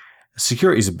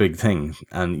 security is a big thing,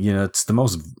 and it's the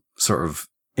most sort of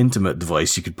intimate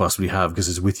device you could possibly have because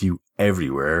it's with you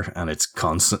everywhere and it's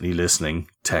constantly listening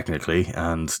technically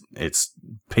and it's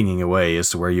pinging away as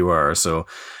to where you are. So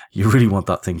you really want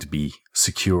that thing to be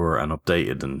secure and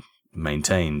updated and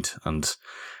maintained, and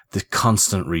the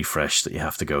constant refresh that you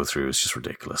have to go through is just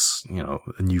ridiculous. A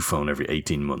new phone every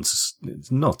 18 months it's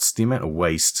nuts. The amount of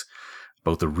waste,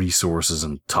 both the resources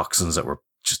and toxins that we're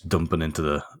just dumping into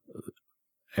the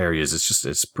areas,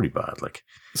 it's pretty bad. Like,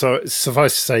 so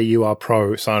suffice to say, you are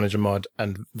pro CyanogenMod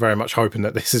and very much hoping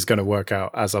that this is going to work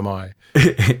out, as am I.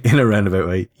 In a roundabout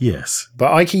way, yes.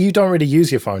 But Ike, you don't really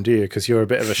use your phone, do you? Because you're a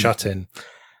bit of a shut-in.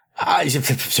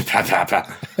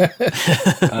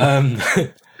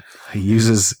 He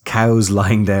uses cows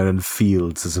lying down in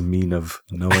fields as a mean of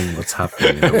knowing what's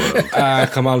happening in the world.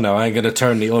 Come on now, I ain't going to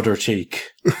turn the other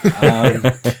cheek.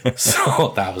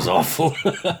 So that was awful.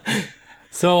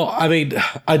 So, I mean,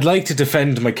 I'd like to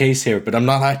defend my case here, but I'm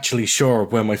not actually sure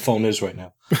where my phone is right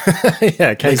now.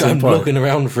 Yeah, case I'm looking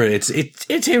around for it.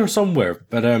 It's here somewhere.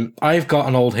 But I've got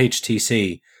an old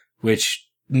HTC, which,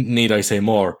 need I say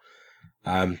more,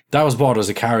 that was bought as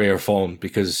a carrier phone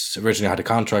because originally I had a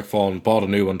contract phone, bought a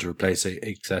new one to replace it,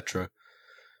 etc.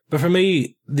 But for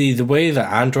me, the way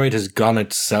that Android has gone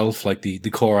itself, like the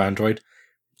core Android,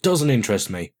 doesn't interest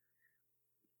me.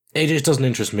 It just doesn't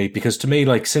interest me because to me,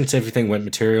 like, since everything went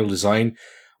material design,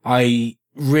 I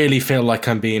really feel like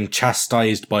I'm being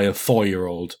chastised by a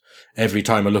 4-year-old every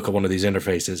time I look at one of these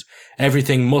interfaces.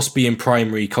 Everything must be in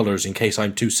primary colors in case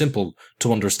I'm too simple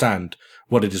to understand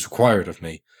what it is required of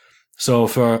me. So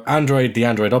for Android, the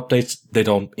Android updates, they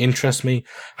don't interest me.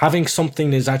 Having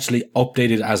something that is actually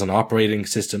updated as an operating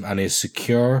system and is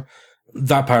secure,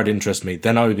 that part interests me.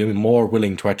 Then I would be more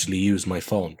willing to actually use my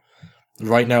phone.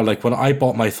 Right now, like when I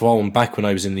bought my phone back when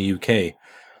I was in the UK,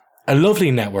 a lovely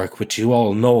network, which you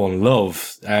all know and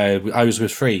love, I was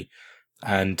with Free,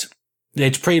 and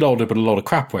it's preloaded with a lot of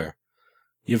crapware.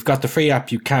 You've got the Free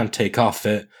app you can't take off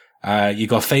it. You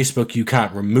got Facebook, you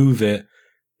can't remove it.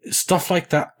 Stuff like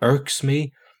that irks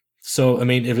me. So, I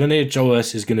mean, if Lineage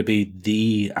OS is going to be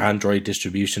the Android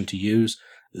distribution to use,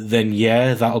 then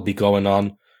yeah, that'll be going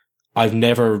on. I've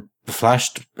never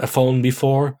flashed a phone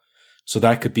before, so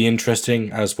that could be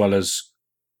interesting as well as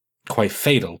quite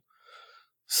fatal.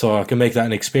 So I can make that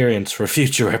an experience for a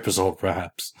future episode,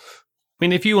 perhaps. I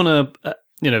mean, if you want to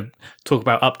talk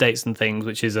about updates and things,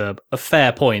 which is a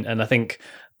fair point. And I think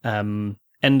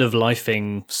end of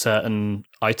lifing certain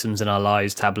items in our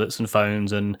lives, tablets and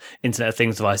phones and Internet of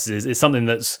Things devices, is something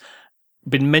that's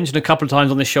been mentioned a couple of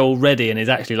times on this show already, and is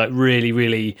actually like really,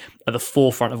 really at the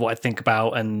forefront of what I think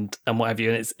about and what have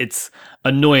you. And it's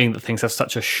annoying that things have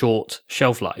such a short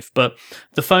shelf life. But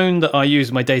the phone that I use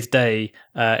in my day to day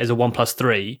is a OnePlus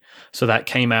 3, so that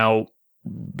came out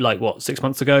 6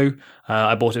 months ago.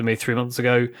 I bought it maybe 3 months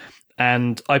ago,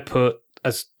 and I put,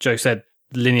 as Joe said,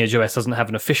 Lineage OS doesn't have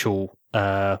an official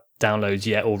downloads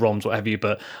yet, or ROMs, what have you,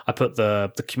 but I put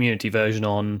the community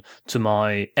version to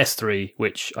my S3,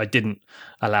 which I didn't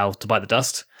allow to bite the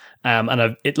dust.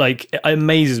 And it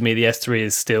amazes me the S3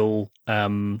 is still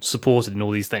supported in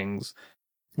all these things.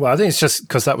 Well, I think it's just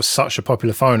because that was such a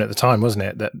popular phone at the time, wasn't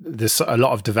it? That there's a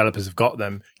lot of developers have got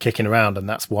them kicking around, and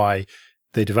that's why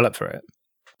they developed for it.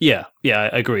 Yeah,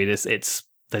 I agree. There's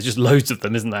just loads of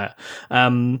them, isn't there?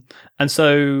 And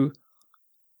so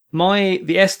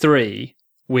the S3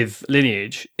 with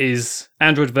Lineage is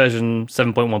Android version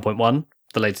 7.1.1,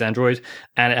 the latest Android,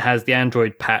 and it has the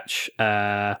Android patch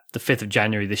the 5th of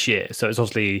January this year. So it's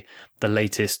obviously the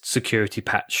latest security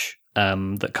patch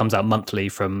that comes out monthly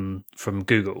from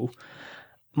Google.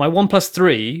 My OnePlus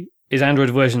 3 is Android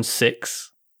version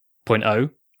 6.0,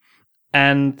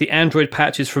 and the Android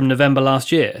patch is from November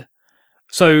last year.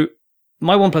 So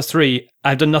my OnePlus 3,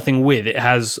 I've done nothing with. It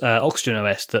has Oxygen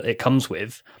OS that it comes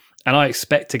with, and I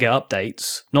expect to get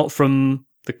updates, not from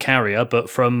the carrier, but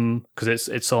from, because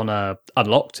it's on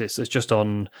unlocked. It's just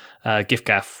on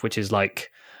giffgaff, which is like,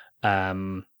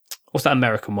 what's that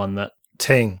American one that?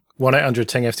 Ting. 1-800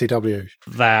 Ting FTW.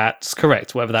 That's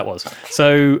correct, whatever that was.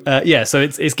 So so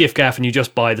it's giffgaff, and you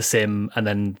just buy the SIM, and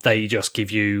then they just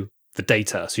give you the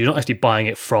data. So you're not actually buying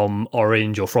it from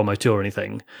Orange or from O2 or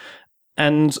anything.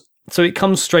 And so it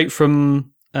comes straight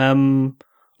from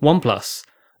OnePlus.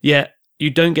 Yet you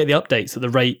don't get the updates at the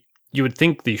rate you would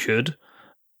think they should.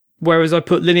 Whereas I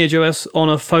put Lineage OS on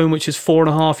a phone which is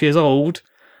 4.5 years old,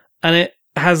 and it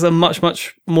has a much,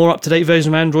 much more up-to-date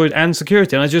version of Android and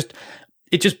security. And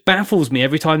it just baffles me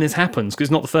every time this happens, because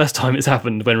it's not the first time it's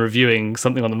happened when reviewing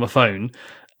something on my phone.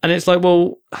 And it's like,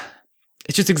 well,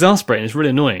 it's just exasperating. It's really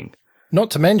annoying.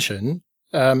 Not to mention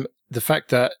the fact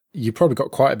that you probably got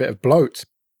quite a bit of bloat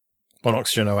on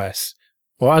Oxygen OS.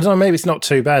 Well, I don't know, maybe it's not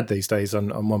too bad these days on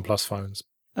OnePlus phones.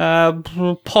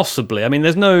 Possibly. I mean,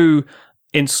 there's no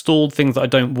installed things that I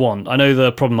don't want. I know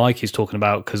the problem Ike's talking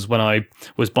about, because when I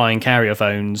was buying carrier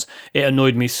phones, it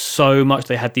annoyed me so much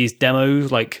they had these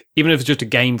demos. Like, even if it's just a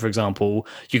game, for example,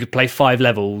 you could play 5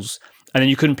 levels, and then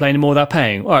you couldn't play any more without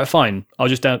paying. All right, fine. I'll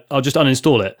just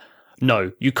uninstall it.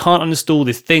 No, you can't uninstall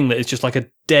this thing that is just like a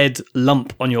dead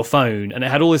lump on your phone. And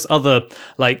it had all this other,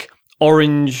 like,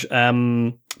 Orange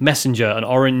Messenger and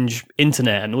Orange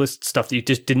Internet and all this stuff that you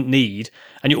just didn't need.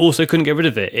 And you also couldn't get rid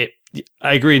of it.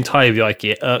 I agree entirely with Ike.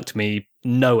 It irked me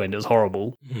no end. It was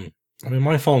horrible. I mean,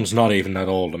 my phone's not even that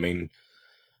old. I mean,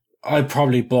 I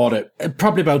probably bought it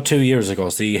probably about 2 years ago.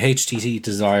 It's the HTC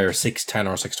Desire 610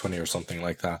 or 620 or something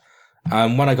like that.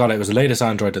 And when I got it, it was the latest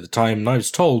Android at the time. And I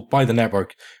was told by the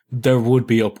network there would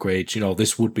be upgrades.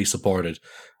 This would be supported.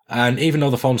 And even though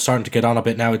the phone's starting to get on a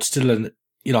bit now, it's still at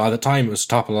the time it was a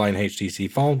top-of-the-line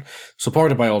HTC phone,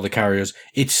 supported by all the carriers.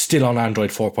 It's still on Android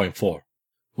 4.4,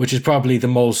 which is probably the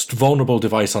most vulnerable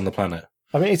device on the planet.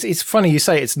 I mean, it's funny you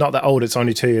say it's not that old, it's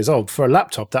only 2 years old. For a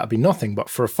laptop, that'd be nothing, but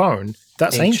for a phone,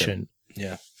 that's ancient.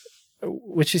 Yeah.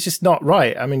 Which is just not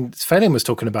right. I mean, Felin was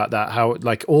talking about that, how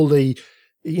like all the,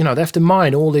 they have to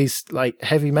mine all these like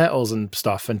heavy metals and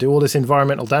stuff and do all this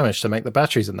environmental damage to make the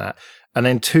batteries and that. And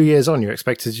then 2 years on, you're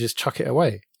expected to just chuck it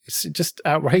away. It's just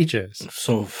outrageous.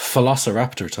 So,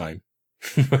 Velociraptor time.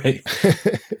 Right?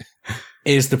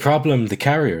 Is the problem the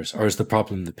carriers, or is the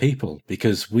problem the people?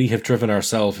 Because we have driven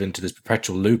ourselves into this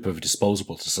perpetual loop of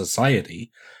disposable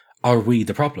society. Are we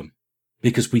the problem?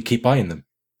 Because we keep buying them.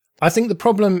 I think the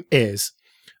problem is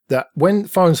that when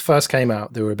phones first came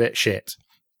out, they were a bit shit.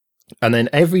 And then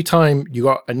every time you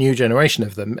got a new generation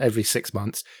of them, every 6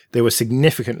 months, they were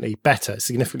significantly better,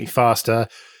 significantly faster,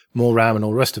 more RAM and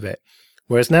all the rest of it.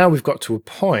 Whereas now we've got to a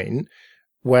point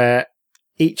where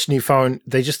each new phone,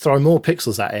 they just throw more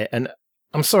pixels at it. And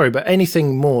I'm sorry, but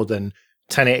anything more than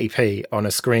 1080p on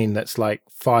a screen that's like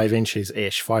 5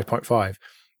 inches-ish, 5.5,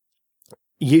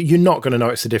 you're not going to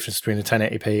notice the difference between a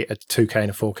 1080p, a 2K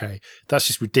and a 4K. That's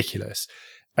just ridiculous.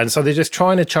 And so they're just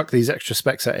trying to chuck these extra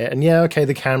specs at it. And yeah, okay,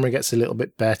 the camera gets a little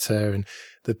bit better and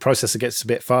the processor gets a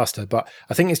bit faster. But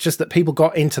I think it's just that people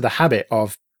got into the habit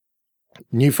of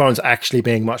new phones actually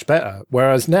being much better.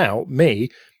 Whereas now, my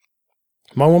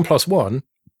OnePlus One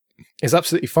is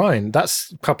absolutely fine.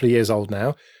 That's a couple of years old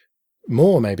now,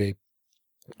 more maybe.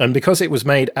 And because it was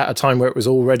made at a time where it was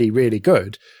already really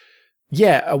good,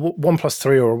 yeah, a OnePlus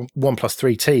 3 or OnePlus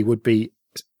 3T would be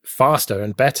faster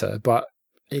and better, but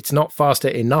it's not faster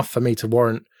enough for me to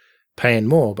warrant paying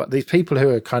more. But these people who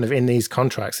are kind of in these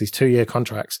contracts, these 2-year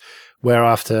contracts, where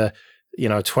after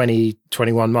 20,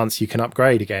 21 months you can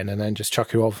upgrade again and then just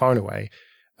chuck your old phone away.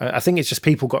 I think it's just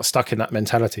people got stuck in that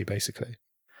mentality, basically.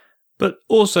 But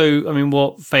also, I mean,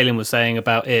 what Phelan was saying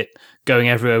about it going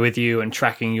everywhere with you and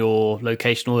tracking your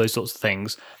location, all those sorts of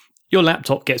things, your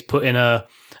laptop gets put in a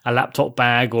laptop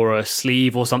bag or a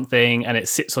sleeve or something, and it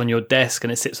sits on your desk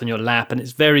and it sits on your lap, and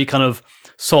it's very kind of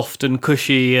soft and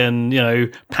cushy and,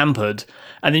 pampered.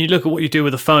 And then you look at what you do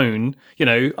with a phone.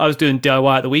 I was doing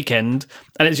DIY at the weekend,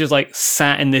 and it's just like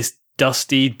sat in this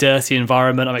dusty, dirty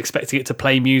environment. I'm expecting it to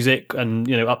play music and,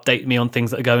 update me on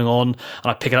things that are going on. And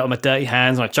I pick it up with my dirty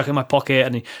hands and I chuck it in my pocket,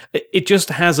 and it just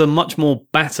has a much more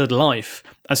battered life.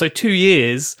 And so 2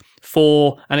 years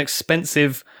for an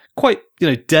expensive, quite,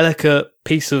 delicate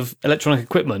piece of electronic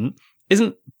equipment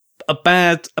isn't a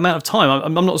bad amount of time.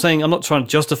 I'm not trying to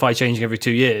justify changing every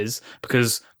 2 years,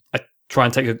 because I try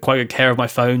and take quite good care of my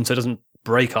phone so it doesn't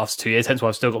break after 2 years, hence why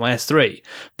I've still got my S3.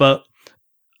 But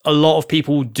a lot of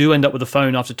people do end up with a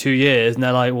phone after 2 years, and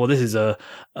they're like, well, this is a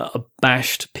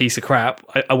bashed piece of crap.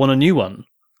 I want a new one.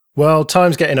 Well,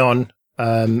 time's getting on,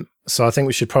 so I think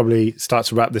we should probably start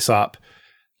to wrap this up.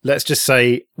 Let's just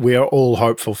say we are all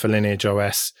hopeful for Lineage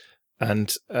OS,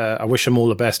 and I wish them all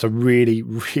the best. I really,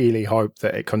 really hope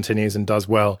that it continues and does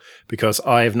well, because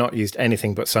I have not used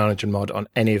anything but CyanogenMod on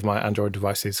any of my Android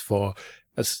devices for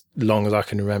as long as I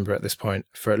can remember at this point,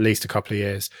 for at least a couple of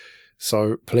years.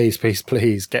 So please, please,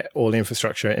 please get all the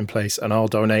infrastructure in place, and I'll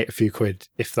donate a few quid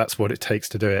if that's what it takes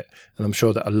to do it. And I'm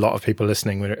sure that a lot of people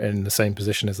listening are in the same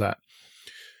position as that.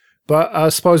 But I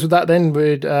suppose with that then,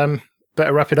 we'd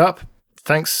better wrap it up.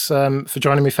 Thanks for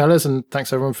joining me, fellas, and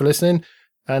thanks everyone for listening.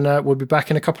 And we'll be back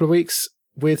in a couple of weeks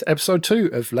with episode 2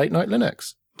 of Late Night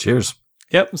Linux. Cheers.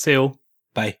 Yep, see you all.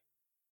 Bye.